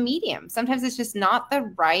it's just the medium. Sometimes it's just not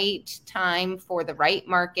the right time for the right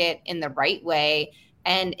market in the right way.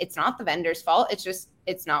 And it's not the vendor's fault.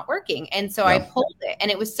 It's not working. And so I pulled it, and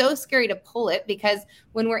it was so scary to pull it because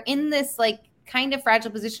when we're in this like kind of fragile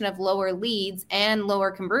position of lower leads and lower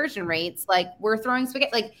conversion rates, like we're throwing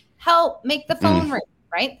spaghetti, like help make the phone ring.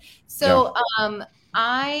 Right. So,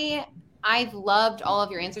 I've loved all of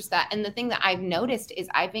your answers to that. And the thing that I've noticed is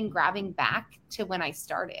I've been grabbing back to when I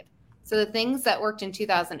started. So the things that worked in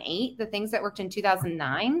 2008, the things that worked in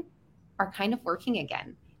 2009 are kind of working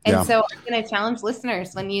again. And so I'm going to challenge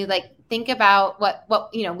listeners when you like think about what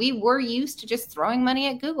we were used to just throwing money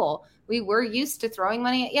at Google. We were used to throwing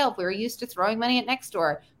money at Yelp. We were used to throwing money at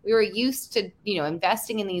Nextdoor. We were used to,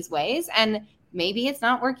 investing in these ways, and maybe it's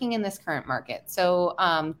not working in this current market. So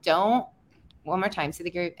one more time. So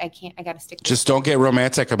I got to stick. Just don't get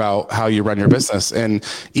romantic about how you run your business. And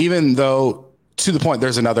even though, to the point,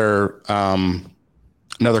 there's another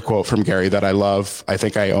quote from Gary that I love. I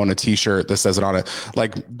think I own a t-shirt that says it on it.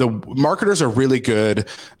 Like, the marketers are really good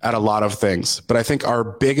at a lot of things, but I think our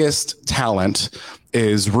biggest talent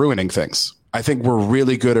is ruining things. I think we're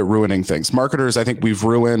really good at ruining things. Marketers, I think we've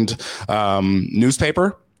ruined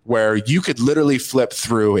newspaper, where you could literally flip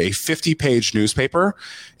through a 50-page newspaper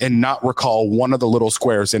and not recall one of the little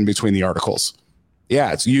squares in between the articles.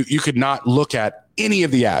 Yeah, you could not look at any of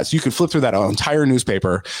the ads. You could flip through that entire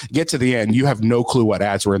newspaper, get to the end, you have no clue what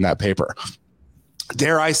ads were in that paper.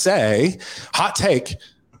 Dare I say, hot take,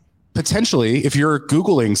 potentially, if you're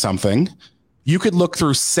Googling something, you could look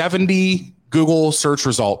through 70 Google search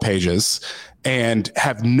result pages and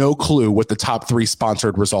have no clue what the top 3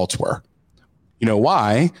 sponsored results were. You know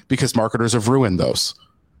why? Because marketers have ruined those.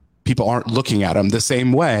 People aren't looking at them the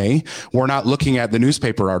same way. We're not looking at the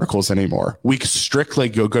newspaper articles anymore. We strictly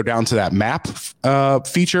go down to that map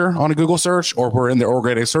feature on a Google search, or we're in the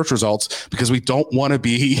organic search results because we don't want to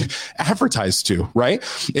be advertised to, right?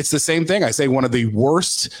 It's the same thing. I say one of the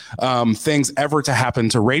worst things ever to happen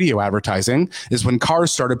to radio advertising is when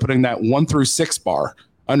cars started putting that 1 through 6 bar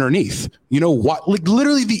underneath. You know what? Like,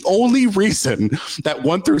 literally the only reason that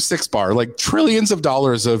 1 through 6 bar, like trillions of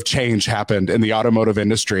dollars of change happened in the automotive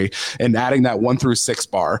industry, and adding that 1 through 6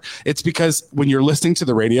 bar, it's because when you're listening to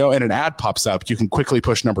the radio and an ad pops up, you can quickly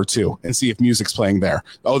push number 2 and see if music's playing there.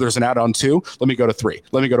 Oh, there's an ad on 2. Let me go to 3.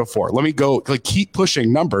 Let me go to 4. Let me go, like, keep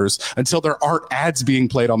pushing numbers until there aren't ads being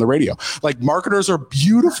played on the radio. Like, marketers are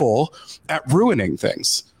beautiful at ruining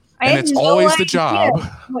things. And it's always the job.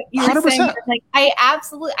 What you were 100%. Saying, like,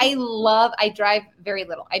 I drive very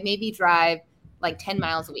little. I maybe drive like 10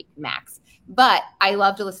 miles a week max, but I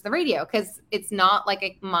love to listen to the radio because it's not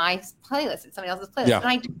like my playlist. It's somebody else's playlist. Yeah. And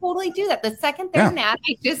I totally do that. The second there's an ad,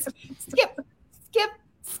 I just skip.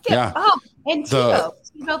 Yeah. Oh, and TiVo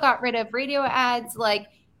got rid of radio ads. Like,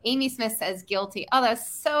 Amy Smith says guilty. Oh,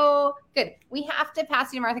 that's so good. We have to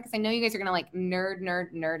pass you to Martha because I know you guys are going to like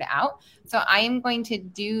nerd out. So I am going to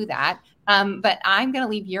do that. But I'm going to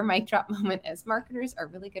leave your mic drop moment, as marketers are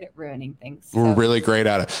really good at ruining things. So. We're really great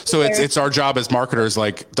at it. So it's our job as marketers,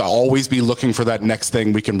 like, to always be looking for that next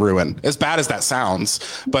thing we can ruin. As bad as that sounds,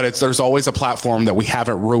 but there's always a platform that we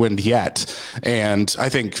haven't ruined yet. And I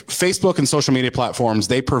think Facebook and social media platforms,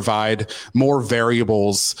 they provide more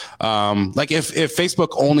variables. Like if Facebook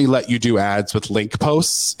only let you do ads with link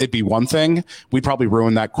posts, it'd be one thing. We'd probably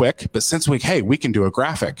ruin that quick. But since we can do a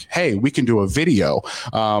graphic, hey, we can do a video.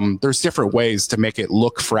 There's different ways to make it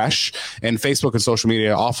look fresh, and Facebook and social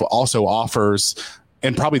media also offers,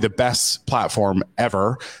 and probably the best platform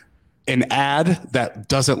ever, an ad that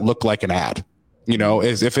doesn't look like an ad. You know,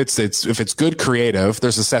 if it's good creative.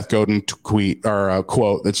 There's a Seth Godin tweet or a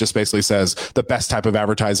quote that just basically says the best type of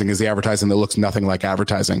advertising is the advertising that looks nothing like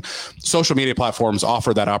advertising. Social media platforms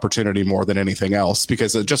offer that opportunity more than anything else,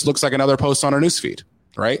 because it just looks like another post on our newsfeed,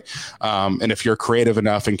 right? And if you're creative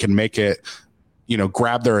enough and can make it, you know,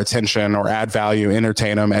 grab their attention or add value,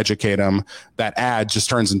 entertain them, educate them, that ad just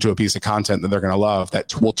turns into a piece of content that they're going to love,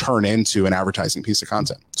 that will turn into an advertising piece of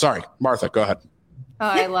content. Sorry, Martha, go ahead. Oh,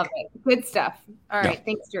 I love it. Good stuff. All right.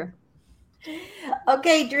 Thanks, Drew.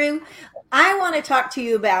 Okay, Drew, I want to talk to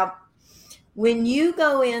you about when you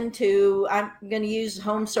go into, I'm going to use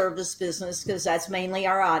home service business because that's mainly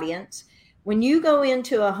our audience. When you go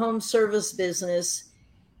into a home service business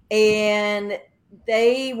and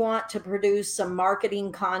they want to produce some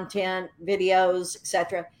marketing content, videos,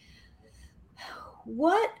 etc.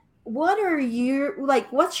 What are you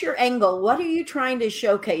like? What's your angle? What are you trying to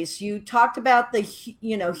showcase? You talked about the,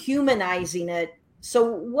 you know, humanizing it. So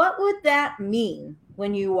what would that mean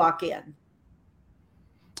when you walk in?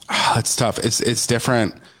 It's tough. It's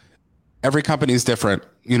different. Every company is different,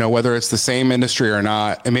 you know, whether it's the same industry or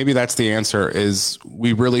not. And maybe that's the answer, is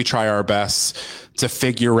we really try our best to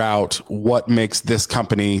figure out what makes this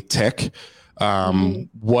company tick.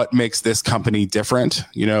 What makes this company different?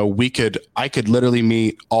 You know, I could literally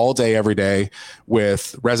meet all day, every day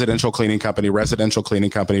with residential cleaning company, residential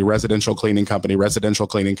cleaning company, residential cleaning company, residential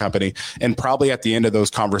cleaning company. And probably at the end of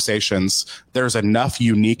those conversations, there's enough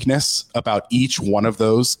uniqueness about each one of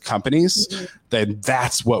those companies that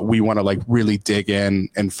that's what we want to like really dig in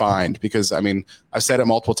and find. Because I mean, I've said it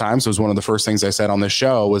multiple times. It was one of the first things I said on this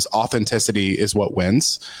show was authenticity is what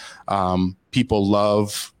wins. People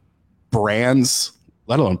love brands,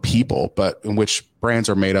 let alone people, but in which brands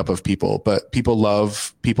are made up of people, but people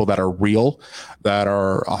love people that are real, that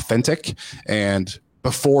are authentic. And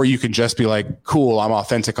before you can just be like, cool, I'm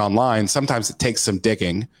authentic online, sometimes it takes some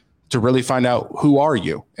digging to really find out who are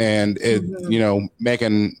you. And it, you know,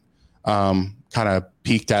 Megan kind of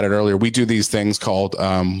peeked at it earlier. We do these things called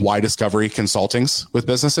Why Discovery consultings with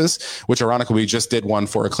businesses, which ironically, we just did one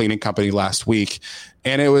for a cleaning company last week.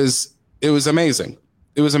 And it was amazing.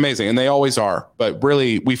 It was amazing. And they always are, but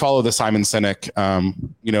really we follow the Simon Sinek,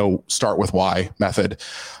 you know, start with why method.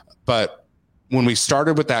 But when we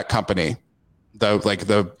started with that company, it's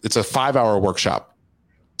a 5-hour workshop.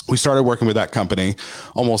 We started working with that company.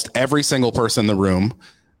 Almost every single person in the room,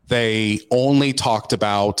 they only talked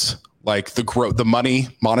about like the growth, the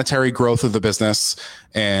monetary growth of the business,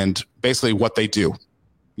 and basically what they do,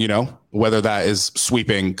 you know, whether that is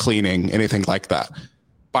sweeping, cleaning, anything like that.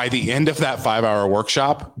 By the end of that 5-hour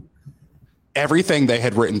workshop, everything they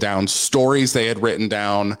had written down, stories they had written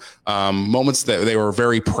down, moments that they were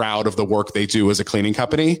very proud of the work they do as a cleaning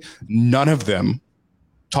company, none of them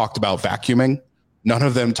talked about vacuuming. None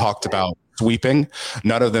of them talked about sweeping.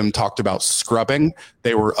 None of them talked about scrubbing.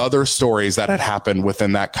 They were other stories that had happened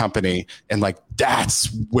within that company. And like,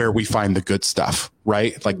 that's where we find the good stuff,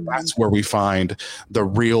 right? Like that's where we find the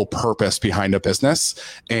real purpose behind a business.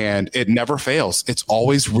 And it never fails. It's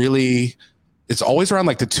always around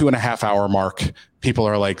like the 2.5 hour mark. People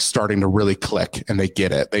are like starting to really click and they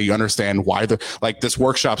get it. They understand why they're like, this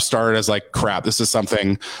workshop started as like, crap, this is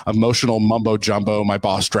something emotional mumbo jumbo my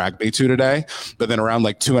boss dragged me to today. But then around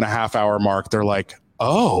like 2.5 hour mark, they're like,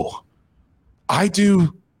 oh, I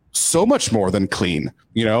do so much more than clean,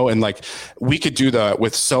 you know? And like, we could do that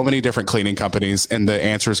with so many different cleaning companies and the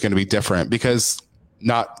answer is going to be different because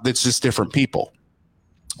it's just different people.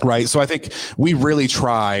 Right. So I think we really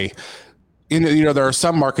try. You know, there are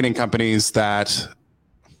some marketing companies that,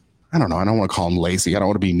 I don't know, I don't want to call them lazy. I don't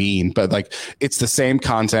want to be mean, but like it's the same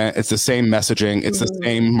content. It's the same messaging. It's the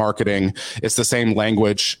same marketing. It's the same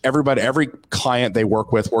language. Every client they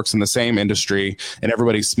work with works in the same industry and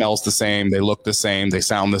everybody smells the same. They look the same. They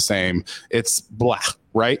sound the same. It's blah,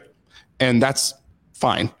 right? And that's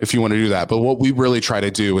fine if you want to do that. But what we really try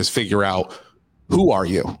to do is figure out, who are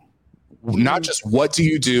you? Not just what do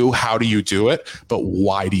you do? How do you do it? But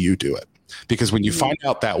why do you do it? Because when you find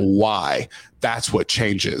out that why, that's what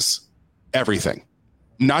changes everything,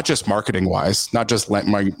 not just marketing wise, not just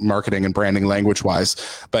marketing and branding language wise,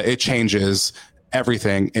 but it changes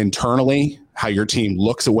everything internally, how your team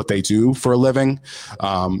looks at what they do for a living.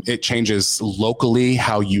 It changes locally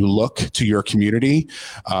how you look to your community,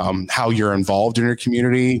 how you're involved in your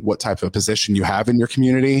community, what type of position you have in your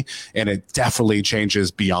community. And it definitely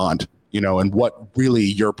changes beyond, and what really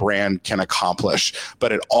your brand can accomplish.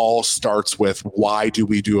 But it all starts with, why do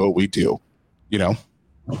we do what we do?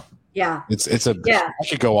 Yeah. I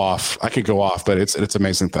could go off, but it's an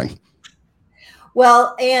amazing thing.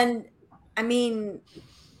 Well, and I mean,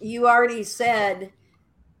 you already said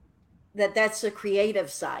that that's the creative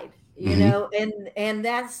side, and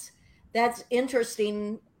that's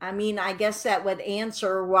interesting. I mean, I guess that would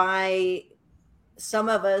answer why some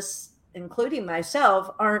of us, including myself,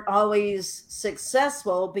 aren't always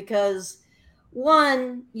successful, because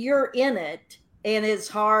one, you're in it and it's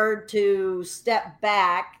hard to step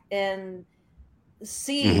back and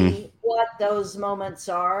see what those moments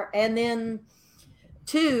are. And then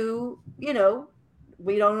two,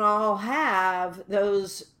 we don't all have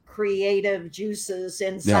those creative juices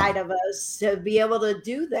inside of us to be able to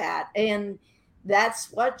do that. And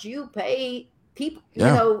that's what you pay people,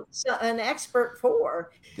 an expert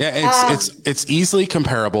for. Yeah, it's easily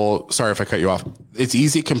comparable. Sorry if I cut you off. It's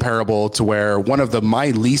easy comparable to where one of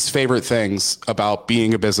my least favorite things about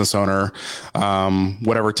being a business owner,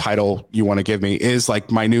 whatever title you want to give me, is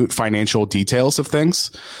like minute financial details of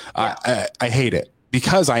things. I hate it,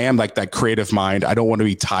 because I am like that creative mind. I don't want to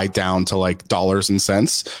be tied down to like dollars and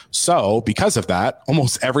cents. So because of that,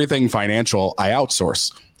 almost everything financial I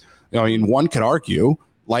outsource. I mean, one could argue,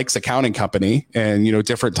 Like's accounting company and,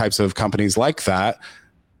 different types of companies like that,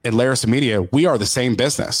 at Larison Media, we are the same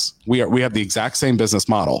business. We have the exact same business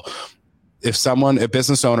model. If a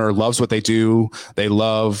business owner loves what they do, they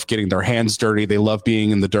love getting their hands dirty, they love being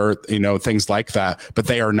in the dirt, things like that, but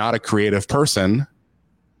they are not a creative person,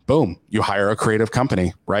 boom, you hire a creative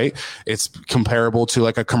company, right? It's comparable to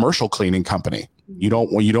like a commercial cleaning company. You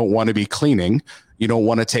don't want to be cleaning. You don't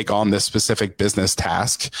want to take on this specific business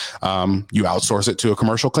task. You outsource it to a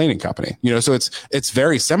commercial cleaning company. So it's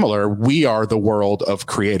very similar. We are the world of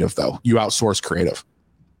creative, though. You outsource creative.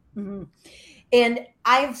 Mm-hmm. And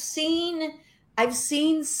I've seen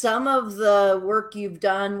some of the work you've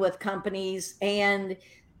done with companies, and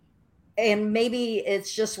maybe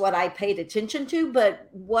it's just what I paid attention to, but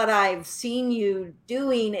what I've seen you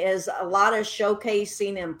doing is a lot of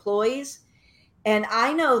showcasing employees. And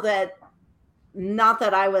I know that, not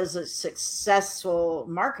that I was a successful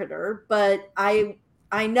marketer, but I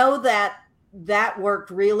know that worked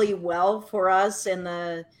really well for us in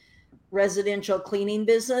the residential cleaning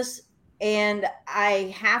business. And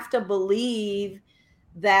I have to believe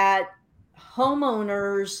that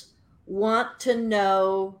homeowners want to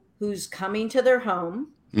know who's coming to their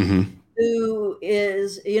home, who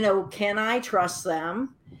is, can I trust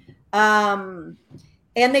them? And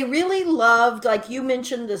they really loved, like you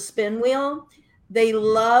mentioned, the spin wheel. They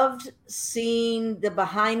loved seeing the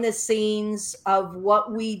behind the scenes of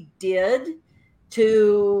what we did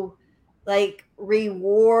to like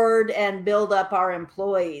reward and build up our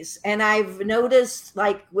employees. And I've noticed,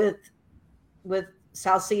 like with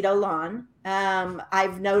Salcedo Lawn,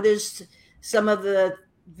 I've noticed some of the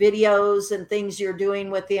videos and things you're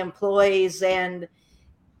doing with the employees, and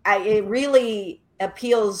it really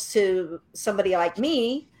appeals to somebody like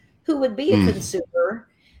me who would be a consumer.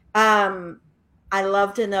 I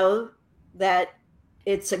love to know that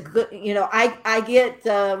it's a good, I get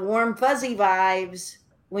the warm fuzzy vibes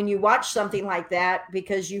when you watch something like that,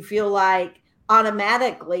 because you feel like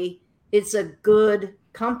automatically it's a good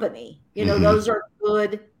company. Those are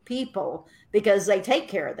good people because they take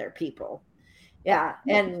care of their people. Yeah.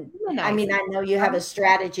 And I mean, I know you have a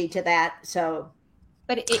strategy to that. So,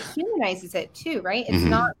 but it humanizes it too, right? It's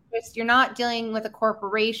not just, you're not dealing with a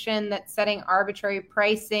corporation that's setting arbitrary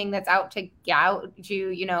pricing that's out to gouge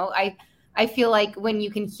you. I feel like when you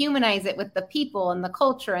can humanize it with the people and the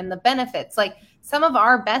culture and the benefits, like some of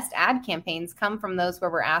our best ad campaigns come from those where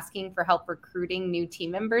we're asking for help recruiting new team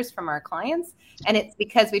members from our clients. And it's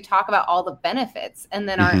because we talk about all the benefits, and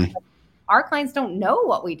then our clients don't know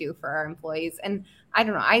what we do for our employees. And I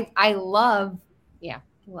don't know, I love that.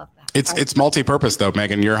 It's multi-purpose though,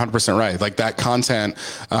 Megan. You're 100% right. Like that content,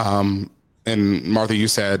 and Martha, you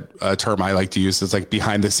said a term I like to use is like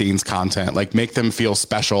behind the scenes content, like make them feel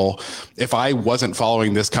special. If I wasn't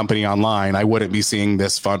following this company online, I wouldn't be seeing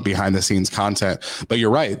this fun behind the scenes content. But you're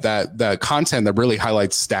right, that the content that really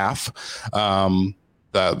highlights staff,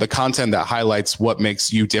 the content that highlights what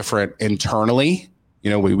makes you different internally.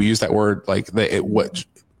 We use that word, like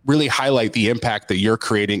really highlight the impact that you're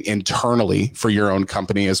creating internally for your own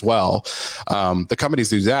company as well. The companies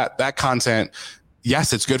do that content.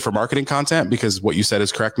 Yes, it's good for marketing content because what you said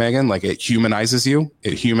is correct, Megan. Like it humanizes you.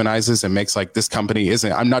 It humanizes and makes like this company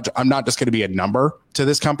isn't, I'm not just going to be a number to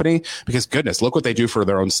this company because goodness, look what they do for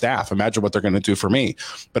their own staff. Imagine what they're going to do for me.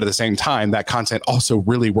 But at the same time, that content also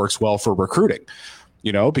really works well for recruiting,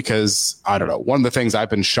 because I don't know, one of the things I've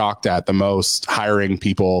been shocked at the most hiring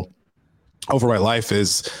people over my life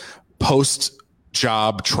is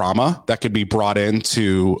post-job trauma that could be brought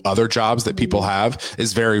into other jobs that people have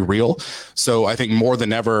is very real. So I think more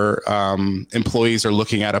than ever, employees are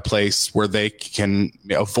looking at a place where they can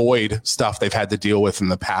avoid stuff they've had to deal with in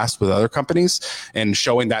the past with other companies, and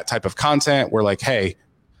showing that type of content. We're like, hey,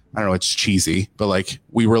 I don't know, it's cheesy, but like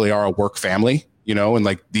we really are a work family. And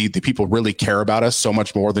like the people really care about us so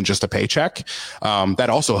much more than just a paycheck. That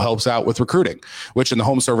also helps out with recruiting, which in the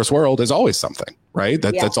home service world is always something, right?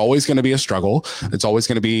 That's always going to be a struggle. It's always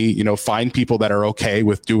going to be, find people that are okay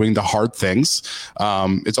with doing the hard things.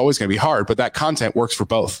 It's always going to be hard, but that content works for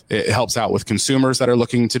both. It helps out with consumers that are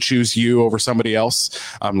looking to choose you over somebody else.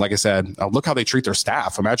 Like I said, look how they treat their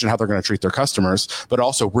staff. Imagine how they're going to treat their customers, but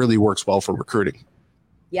also really works well for recruiting.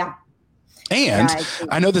 Yeah. And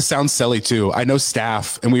I know this sounds silly too. I know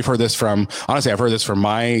staff, and we've heard this from, honestly, I've heard this from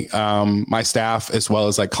my staff as well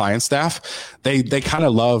as like client staff. They kind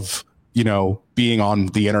of love, being on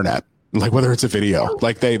the internet, like whether it's a video,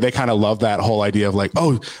 like they kind of love that whole idea of like,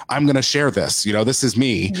 oh, I'm going to share this, this is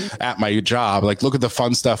me at my job. Like, look at the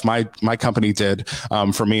fun stuff my company did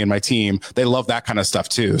for me and my team. They love that kind of stuff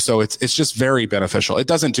too. So it's just very beneficial. It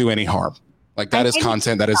doesn't do any harm. Like that is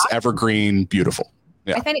content that is evergreen, beautiful.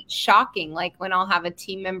 Yeah. I find it shocking, like when I'll have a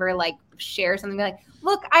team member like share something like,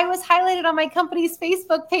 look, I was highlighted on my company's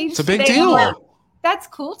Facebook page. It's a big today. deal. Like, that's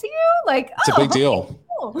cool to you? Like, it's a big deal.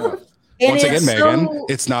 Cool. Once again, Megan,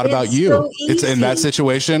 it's not about you. So it's in that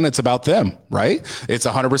situation. It's about them, right? It's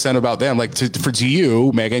 100% about them. Like to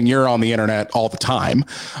you, Megan, you're on the internet all the time.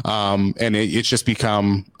 And it's just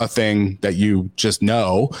become a thing that you just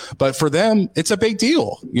know. But for them, it's a big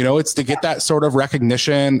deal. It's to get that sort of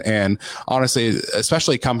recognition. And honestly,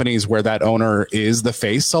 especially companies where that owner is the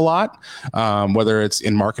face a lot, whether it's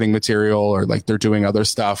in marketing material or like they're doing other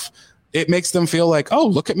stuff, it makes them feel like, oh,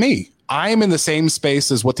 look at me. I'm in the same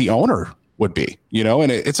space as what the owner would be,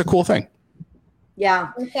 and it's a cool thing.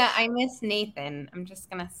 Yeah. I miss Nathan. I'm just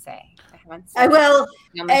going to say. I will.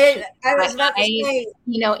 I was about to say,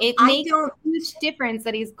 it makes a huge difference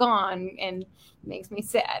that he's gone and makes me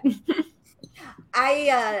sad.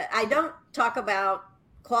 I don't talk about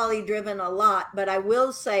quality driven a lot, but I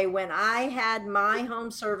will say when I had my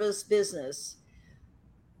home service business,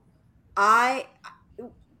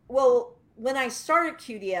 when I started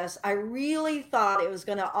QDS, I really thought it was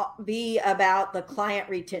going to be about the client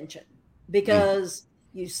retention because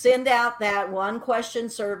you send out that one question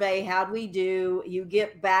survey, how'd we do? You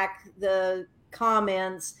get back the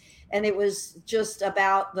comments, and it was just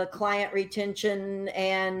about the client retention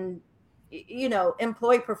and,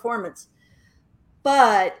 employee performance.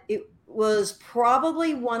 But it was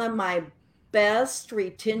probably one of my best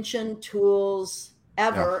retention tools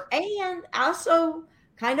ever. Yeah. And also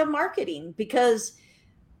kind of marketing, because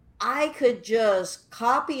I could just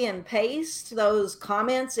copy and paste those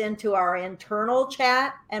comments into our internal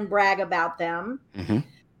chat and brag about them. Mm-hmm.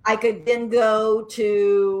 I could then go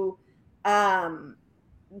to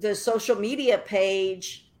the social media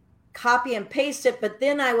page, copy and paste it, but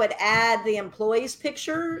then I would add the employees'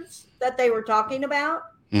 pictures that they were talking about.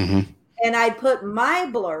 Mm-hmm. And I'd put my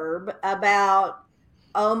blurb about,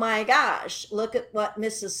 oh my gosh, look at what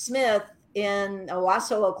Mrs. Smith in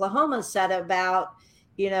Owasso, Oklahoma said about,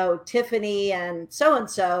 Tiffany and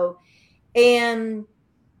so. And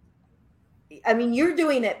I mean, you're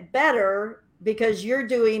doing it better because you're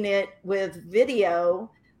doing it with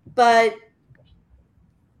video, but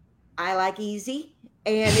I like easy,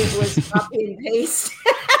 and it was copy and paste.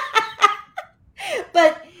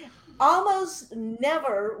 But almost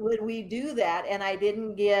never would we do that, and I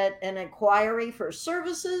didn't get an inquiry for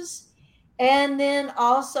services. And then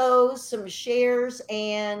also some shares,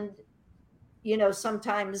 and,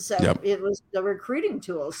 sometimes it was the recruiting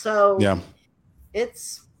tool. So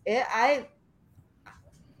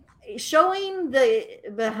showing the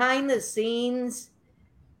behind the scenes,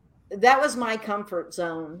 that was my comfort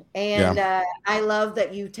zone. And I love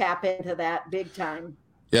that you tap into that big time.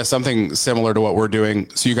 Yeah, something similar to what we're doing.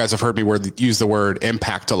 So you guys have heard me use the word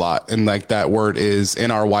impact a lot. And like that word is in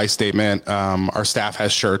our why statement. Our staff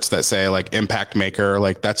has shirts that say like impact maker.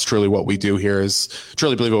 Like that's truly what we do here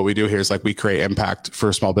truly believe what we do here is like we create impact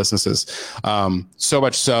for small businesses. So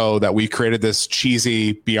much so that we created this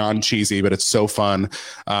beyond cheesy, but it's so fun,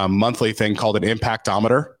 monthly thing called an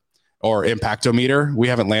impactometer or impactometer. We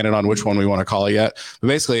haven't landed on which one we want to call it yet. But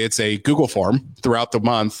basically, it's a Google form throughout the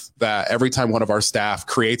month that every time one of our staff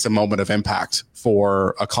creates a moment of impact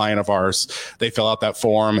for a client of ours, they fill out that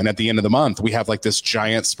form. And at the end of the month, we have like this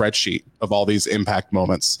giant spreadsheet of all these impact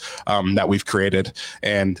moments that we've created.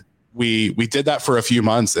 And we did that for a few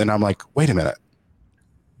months. And I'm like, wait a minute.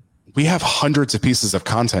 We have hundreds of pieces of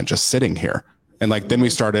content just sitting here. And like, then we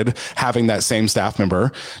started having that same staff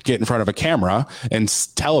member get in front of a camera and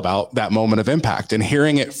tell about that moment of impact, and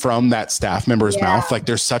hearing it from that staff member's mouth. Like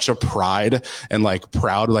there's such a pride and like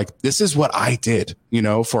proud, like this is what I did,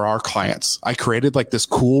 for our clients. I created like this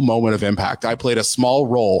cool moment of impact. I played a small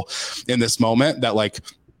role in this moment that like,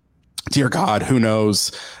 dear God, who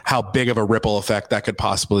knows how big of a ripple effect that could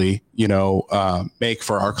possibly, make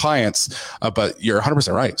for our clients. But you're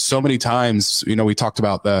 100% right. So many times, we talked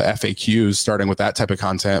about the FAQs starting with that type of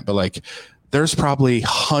content, but like there's probably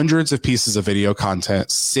hundreds of pieces of video content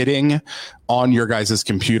sitting on your guys'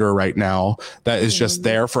 computer right now that is just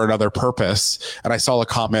there for another purpose. And I saw a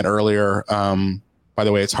comment earlier, by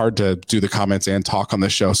the way, it's hard to do the comments and talk on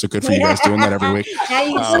this show. So good for you guys doing that every week.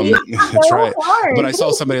 That's right. But I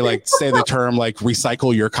saw somebody like say the term like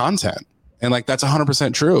recycle your content. And like, that's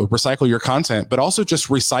 100% true. Recycle your content, but also just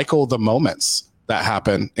recycle the moments that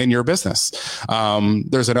happen in your business.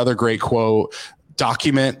 There's another great quote,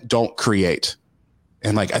 document, don't create.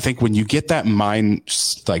 And like, I think when you get that mind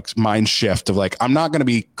shift of like, I'm not going to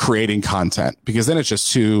be creating content because then it's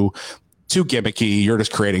just too gimmicky. You're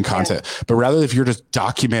just creating content, but rather if you're just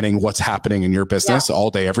documenting what's happening in your business all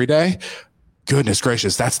day, every day, goodness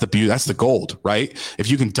gracious, that's the beauty. That's the gold, right? If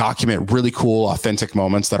you can document really cool, authentic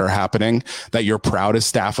moments that are happening that you're proud as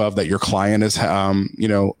staff of, that your client is,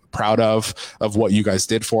 proud of what you guys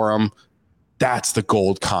did for them. That's the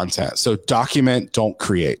gold content. So document, don't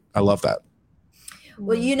create. I love that.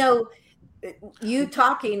 Well, you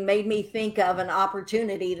talking made me think of an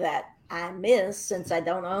opportunity that I miss since I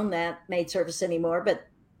don't own that maid service anymore. But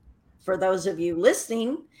for those of you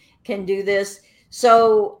listening can do this.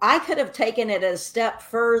 So I could have taken it a step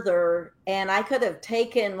further, and I could have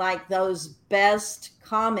taken like those best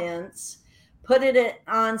comments, put it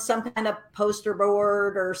on some kind of poster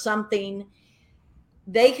board or something.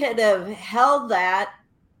 They could have held that.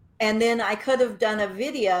 And then I could have done a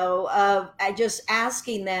video of just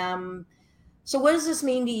asking them, so what does this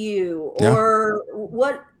mean to you? Yeah. Or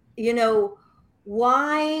what,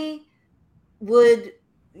 why would,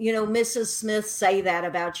 Mrs. Smith say that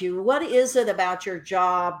about you? What is it about your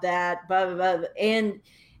job that blah, blah, blah? And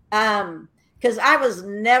because I was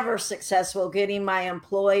never successful getting my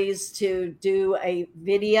employees to do a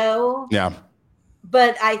video. Yeah.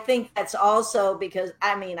 But I think that's also because,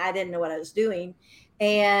 I didn't know what I was doing.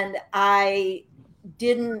 And I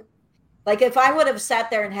didn't, like, if I would have sat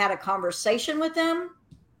there and had a conversation with them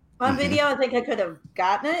on video, I think I could have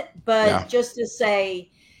gotten it. But just to say,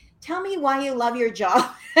 tell me why you love your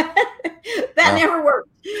job, that never worked.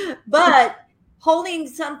 But holding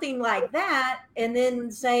something like that and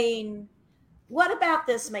then saying, what about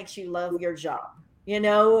this makes you love your job,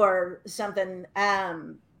 or something,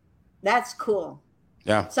 that's cool.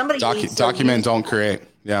 Yeah. Somebody document, don't create.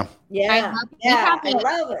 Yeah. Yeah. I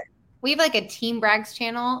love it. We have like a Team Brags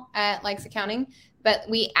channel at Likes Accounting, but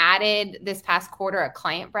we added this past quarter a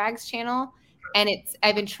Client Brags channel. And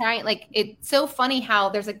I've been trying, like, it's so funny how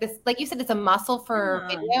there's like this, like you said, it's a muscle for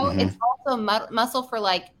video. It's also a muscle for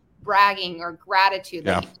like bragging or gratitude.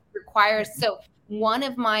 Like, it requires, so one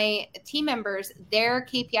of my team members, their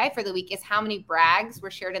KPI for the week is how many brags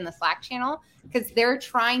were shared in the Slack channel, because they're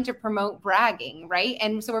trying to promote bragging, right?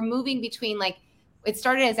 And so we're moving between, like, it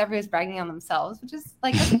started as everyone's bragging on themselves, which is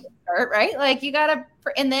like a start, right? Like you gotta,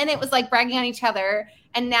 and then it was like bragging on each other,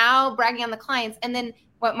 and now bragging on the clients. And then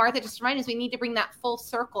what Martha just reminded us, we need to bring that full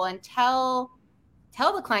circle and tell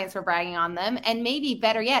the clients we're bragging on them, and maybe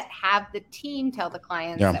better yet, have the team tell the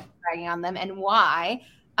clients that we're bragging on them and why.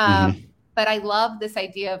 But I love this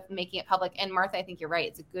idea of making it public. And Martha, I think you're right.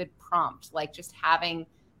 It's a good prompt, like just having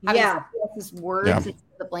words instead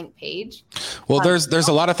of the blank page. Well, there's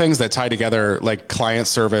a lot of things that tie together, like client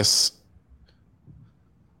service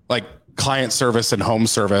and home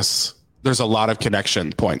service. There's a lot of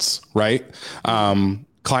connection points, right?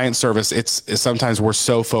 client service, it's sometimes we're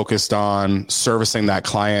so focused on servicing that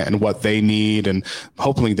client and what they need and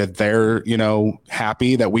hopefully that they're,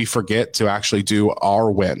 happy, that we forget to actually do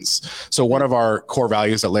our wins. So one of our core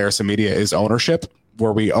values at Larison Media is ownership,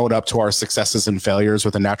 where we own up to our successes and failures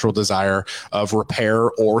with a natural desire of repair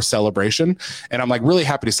or celebration. And I'm like really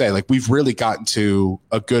happy to say, like, we've really gotten to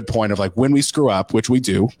a good point of like, when we screw up, which we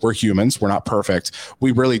do, we're humans, we're not perfect.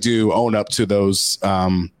 We really do own up to those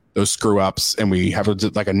screw ups, and we have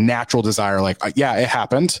a natural desire, like, yeah, it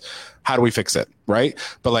happened. How do we fix it? Right.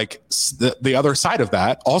 But like the other side of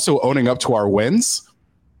that, also owning up to our wins,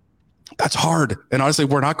 that's hard. And honestly,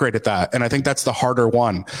 we're not great at that. And I think that's the harder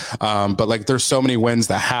one. But like, there's so many wins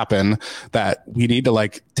that happen that we need to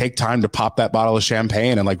like take time to pop that bottle of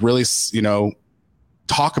champagne and like really,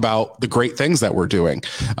 talk about the great things that we're doing.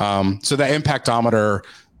 So that impactometer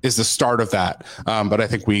is the start of that. But I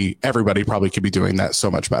think everybody probably could be doing that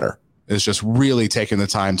so much better. It's just really taking the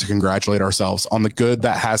time to congratulate ourselves on the good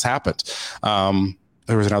that has happened.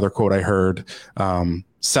 There was another quote I heard,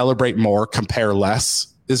 celebrate more, compare less,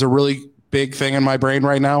 is a really big thing in my brain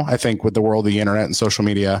right now. I think with the world of the internet and social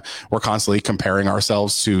media, we're constantly comparing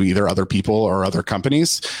ourselves to either other people or other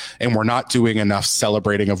companies, and we're not doing enough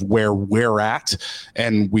celebrating of where we're at,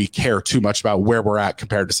 and we care too much about where we're at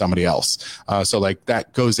compared to somebody else. So like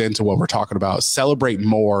that goes into what we're talking about. Celebrate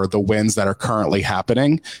more the wins that are currently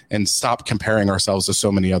happening and stop comparing ourselves to so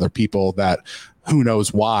many other people that who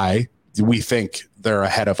knows why we think they're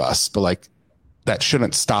ahead of us, but like that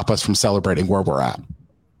shouldn't stop us from celebrating where we're at.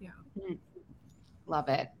 Love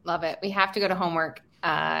it. Love it. We have to go to homework.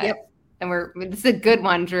 Yep. And this is a good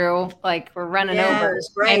one, Drew. Like we're running over. It's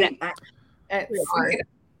great.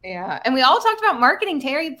 Yeah. And we all talked about marketing.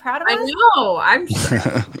 Terry, you proud of us? I know. I'm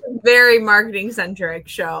very marketing centric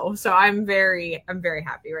show. So I'm very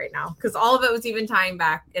happy right now because all of it was even tying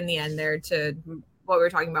back in the end there to what we were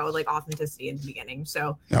talking about with like authenticity in the beginning.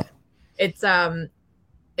 So it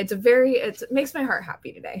makes my heart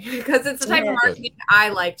happy today because it's the type of marketing I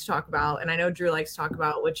like to talk about. And I know Drew likes to talk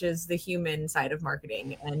about, which is the human side of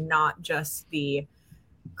marketing and not just the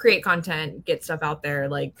create content, get stuff out there,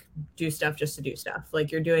 like do stuff just to do stuff.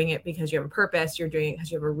 Like you're doing it because you have a purpose. You're doing it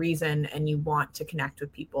because you have a reason and you want to connect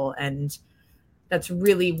with people. And that's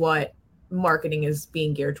really what marketing is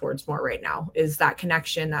being geared towards more right now, is that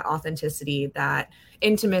connection, that authenticity, that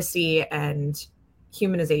intimacy and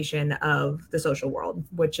humanization of the social world,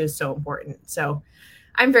 which is so important. So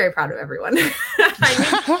I'm very proud of everyone.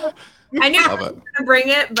 I knew I was going to bring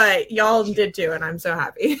it, but y'all did too. And I'm so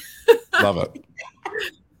happy. Love it.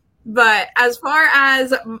 But as far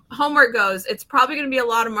as homework goes, it's probably going to be a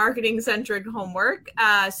lot of marketing centric homework.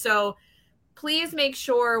 So please make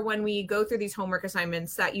sure when we go through these homework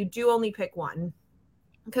assignments that you do only pick one,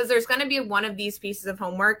 because there's going to be one of these pieces of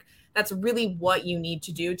homework that's really what you need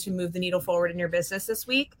to do to move the needle forward in your business this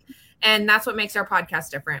week. And that's what makes our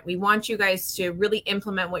podcast different. We want you guys to really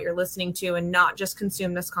implement what you're listening to and not just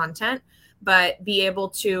consume this content, but be able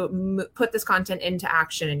to put this content into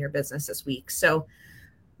action in your business this week. So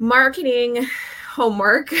marketing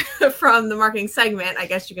homework from the marketing segment, I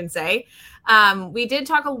guess you can say. We did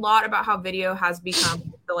talk a lot about how video has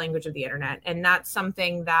become the language of the internet. And that's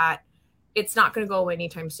something that it's not going to go away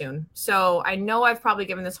anytime soon. So I know I've probably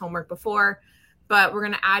given this homework before, but we're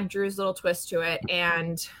going to add Drew's little twist to it.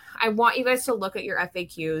 And I want you guys to look at your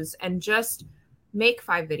FAQs and just make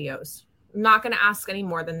 5 videos. I'm not going to ask any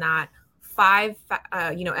more than that. 5,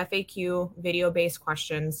 FAQ video-based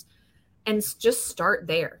questions, and just start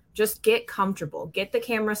there. Just get comfortable. Get the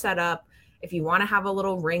camera set up. If you want to have a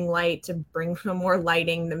little ring light to bring some more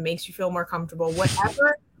lighting that makes you feel more comfortable,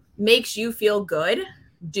 whatever makes you feel good,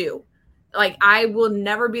 do. Like, I will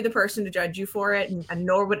never be the person to judge you for it, and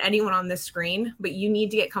nor would anyone on this screen, but you need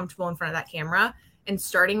to get comfortable in front of that camera, and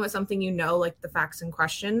starting with something like the facts and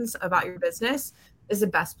questions about your business is the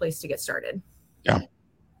best place to get started. Yeah.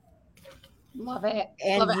 Love it.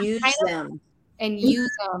 And Love it. use them. And use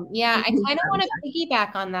them. Yeah, I kind of want to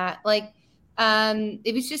piggyback on that. Like,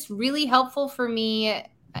 it was just really helpful for me.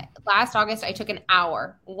 Last August, I took an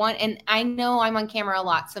hour. And I know I'm on camera a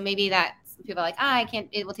lot, so maybe that people are like, I can't,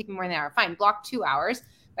 it will take me more than an hour. Fine, block 2 hours.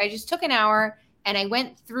 But I just took an hour and I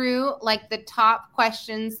went through like the top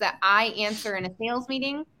questions that I answer in a sales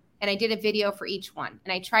meeting. And I did a video for each one.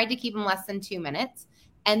 And I tried to keep them less than 2 minutes.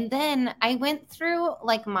 And then I went through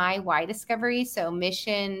like my why discovery. So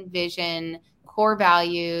mission, vision, core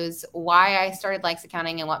values, why I started Likes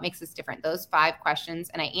Accounting and what makes us different. Those 5 questions.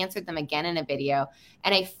 And I answered them again in a video.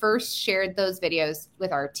 And I first shared those videos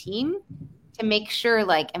with our team. to make sure,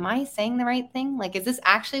 like, am I saying the right thing? Like, is this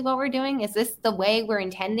actually what we're doing? Is this the way we're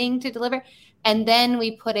intending to deliver? And then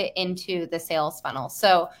we put it into the sales funnel.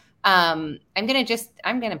 So I'm going to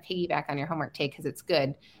piggyback on your homework take because it's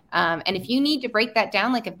good. And if you need to break that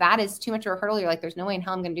down, like if that is too much of a hurdle, you're like, there's no way in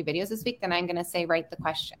hell I'm going to do videos this week. Then I'm going to say, write the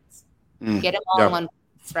questions, get them all in one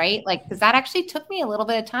place, right? Like, because that actually took me a little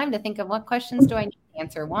bit of time to think of what questions do I need to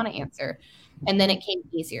answer, want to answer. And then it came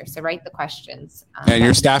easier. So write the questions. And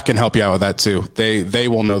your staff can help you out with that too. They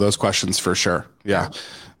will know those questions for sure. Yeah.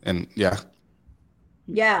 And yeah.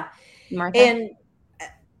 Martha? And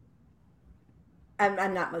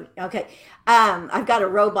I'm not moving. Okay. I've got a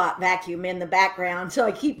robot vacuum in the background, so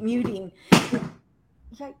I keep muting.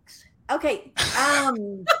 Yikes. Okay.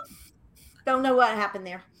 Don't know what happened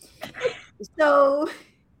there. So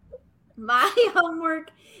my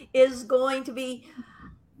homework is going to be,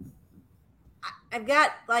 I've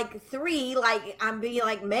got like 3, like I'm being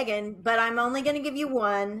like Megan, but I'm only going to give you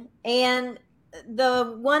one. And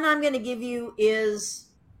the one I'm going to give you is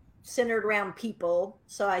centered around people.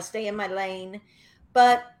 So I stay in my lane.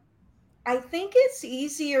 But I think it's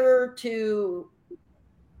easier to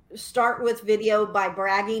start with video by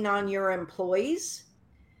bragging on your employees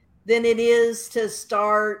than it is to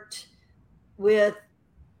start with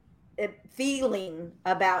feeling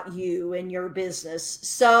about you and your business.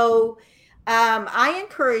 So I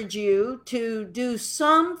encourage you to do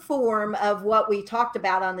some form of what we talked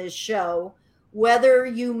about on this show, whether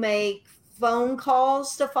you make phone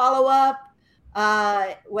calls to follow up,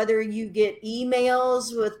 whether you get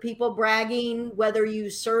emails with people bragging, whether you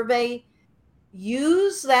survey,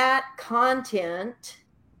 use that content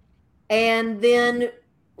and then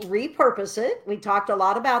repurpose it. We talked a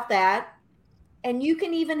lot about that. And you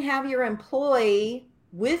can even have your employee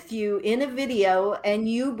with you in a video and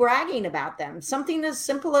you bragging about them, something as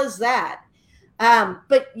simple as that.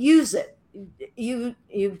 But use it.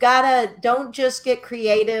 You've got to, don't just get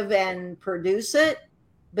creative and produce it,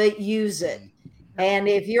 but use it. And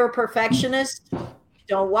if you're a perfectionist,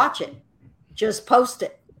 don't watch it. Just post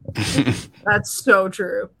it. That's so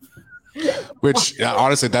true. Which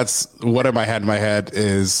honestly, that's what in my head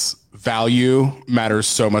is value matters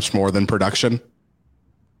so much more than production.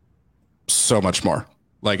 So much more.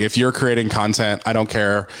 Like if you're creating content, I don't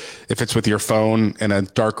care if it's with your phone in a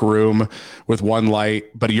dark room with one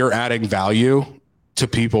light, but you're adding value to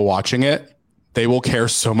people watching it. They will care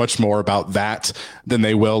so much more about that than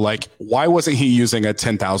they will like, why wasn't he using a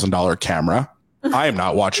 $10,000 camera? I am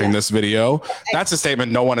not watching this video. That's a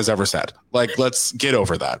statement no one has ever said. Like, let's get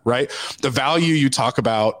over that, right? The value you talk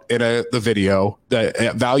about in the video,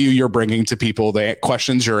 the value you're bringing to people, the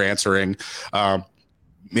questions you're answering,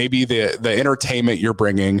 maybe the entertainment you're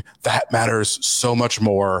bringing, that matters so much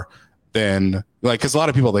more than like, because a lot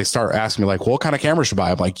of people, they start asking me like, what kind of camera should I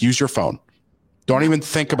buy? I'm like, use your phone. Don't even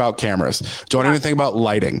think about cameras. Don't even think about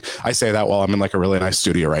lighting. I say that while I'm in like a really nice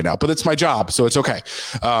studio right now, but it's my job, so it's okay.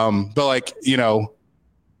 But like, you know,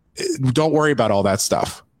 don't worry about all that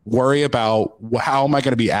stuff. Worry about how am I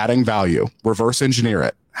going to be adding value? Reverse engineer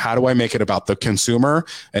it. How do I make it about the consumer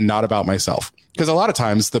and not about myself? Because a lot of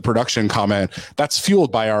times the production comment, that's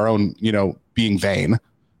fueled by our own, you know, being vain.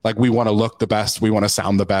 Like we want to look the best. We want to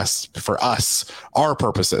sound the best for us, our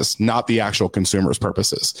purposes, not the actual consumer's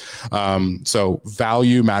purposes. So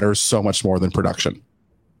value matters so much more than production.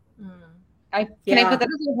 Can I put that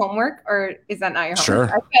as your homework or is that not your homework?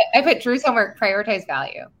 Sure. I put Drew's homework, prioritize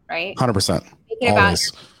value, right? 100%. Make it about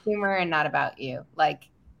your consumer and not about you. Like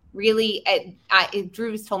really,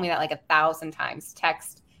 Drew's told me that like 1,000 times.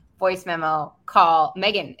 Text, voice memo, call.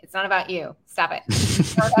 Megan, it's not about you. Stop it.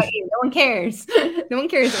 It's not about you. No one cares. No one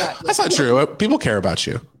cares about you. That's not true. People care about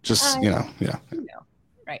you. Just, yeah.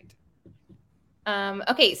 Right.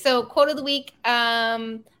 Okay. So quote of the week.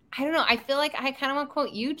 I don't know. I feel like I kind of want to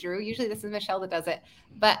quote you, Drew. Usually this is Michelle that does it,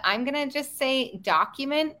 but I'm going to just say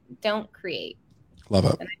document, don't create. Love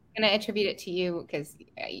it. And I'm going to attribute it to you because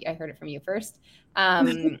I heard it from you first.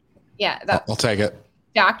 Yeah. I'll take it.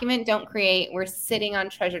 Document, don't create. We're sitting on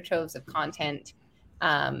treasure troves of content.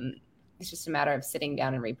 It's just a matter of sitting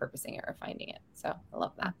down and repurposing it or finding it. So I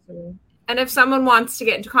love that. And if someone wants to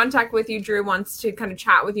get into contact with you, Drew wants to kind of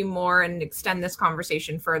chat with you more and extend this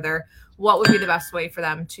conversation further, what would be the best way for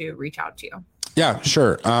them to reach out to you? Yeah,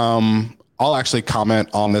 sure. I'll actually comment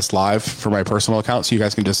on this live for my personal account. So you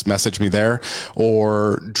guys can just message me there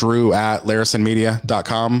or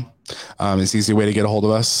drew@larisonmedia.com. It's an easy way to get a hold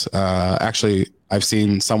of us. Actually, I've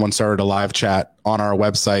seen someone started a live chat on our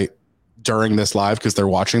website during this live because they're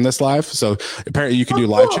watching this live. So apparently you can do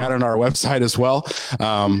live chat on our website as well.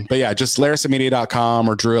 But yeah, just larisonmedia.com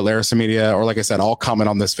or Drew@larisonmedia. Or like I said, I'll comment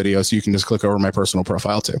on this video so you can just click over my personal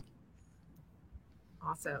profile too.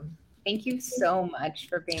 Awesome. Thank you so much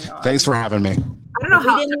for being on. Thanks for having me. I don't know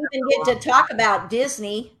how We didn't even get to talk about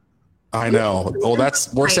Disney. I know. Well,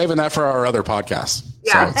 we're saving that for our other podcast.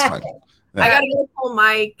 Yeah. So it's fine. I gotta get a full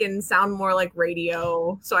mic and sound more like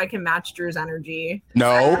radio so I can match Drew's energy.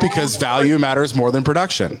 No, because value matters more than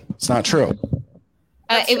production. It's not true.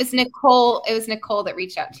 It was Nicole. It was Nicole that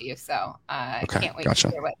reached out to you. So I Okay, can't wait gotcha.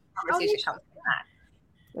 to hear what conversation comes from that.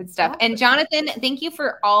 Good stuff. And Jonathan, thank you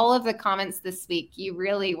for all of the comments this week. You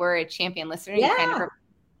really were a champion listener. You kind of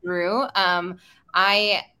Drew.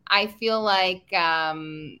 I feel like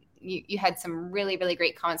you had some really, really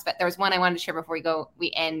great comments, but there was one I wanted to share before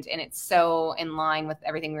we end, and it's so in line with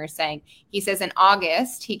everything we were saying. He says in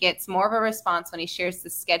August, he gets more of a response when he shares the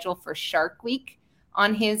schedule for Shark Week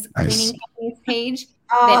on his cleaning company's page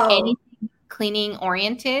than anything cleaning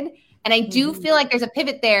oriented. And I do feel like there's a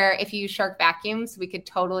pivot there. If you use Shark vacuums, we could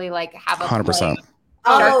totally like have a 100%. Shark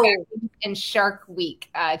vacuums and Shark Week,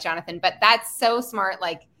 Jonathan. But that's so smart.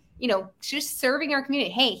 Like, just serving our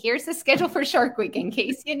community. Hey, here's the schedule for Shark Week in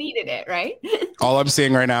case you needed it, right? All I'm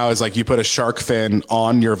seeing right now is like you put a shark fin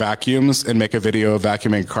on your vacuums and make a video of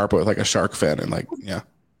vacuuming carpet with like a shark fin and like, yeah,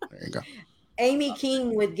 there you go. Amy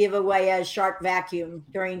King would give away a shark vacuum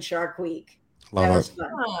during Shark Week. Love That was it.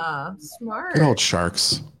 fun. Smart. Good old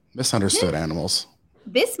sharks. Misunderstood animals.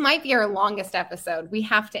 This might be our longest episode. We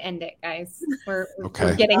have to end it, guys. We're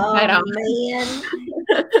getting Oh, cut off. man.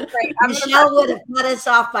 Great. Michelle would have cut us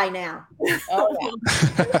off by now. Oh,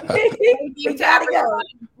 yeah. You gotta go.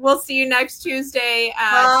 We'll see you next Tuesday.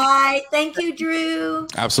 Bye. Thank you, Drew.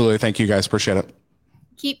 Absolutely. Thank you guys. Appreciate it.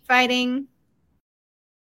 Keep fighting.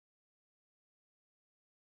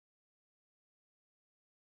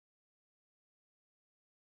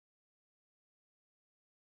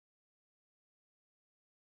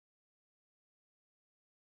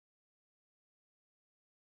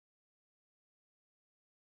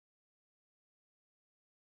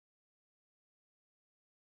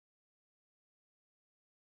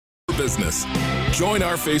 Business. Join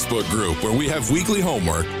our Facebook group where we have weekly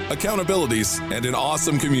homework, accountabilities, and an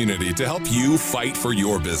awesome community to help you fight for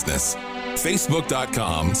your business.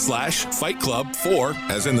 Facebook.com/Fight Club 4,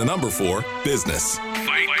 as in the number 4, business.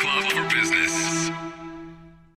 Fight Club for Business.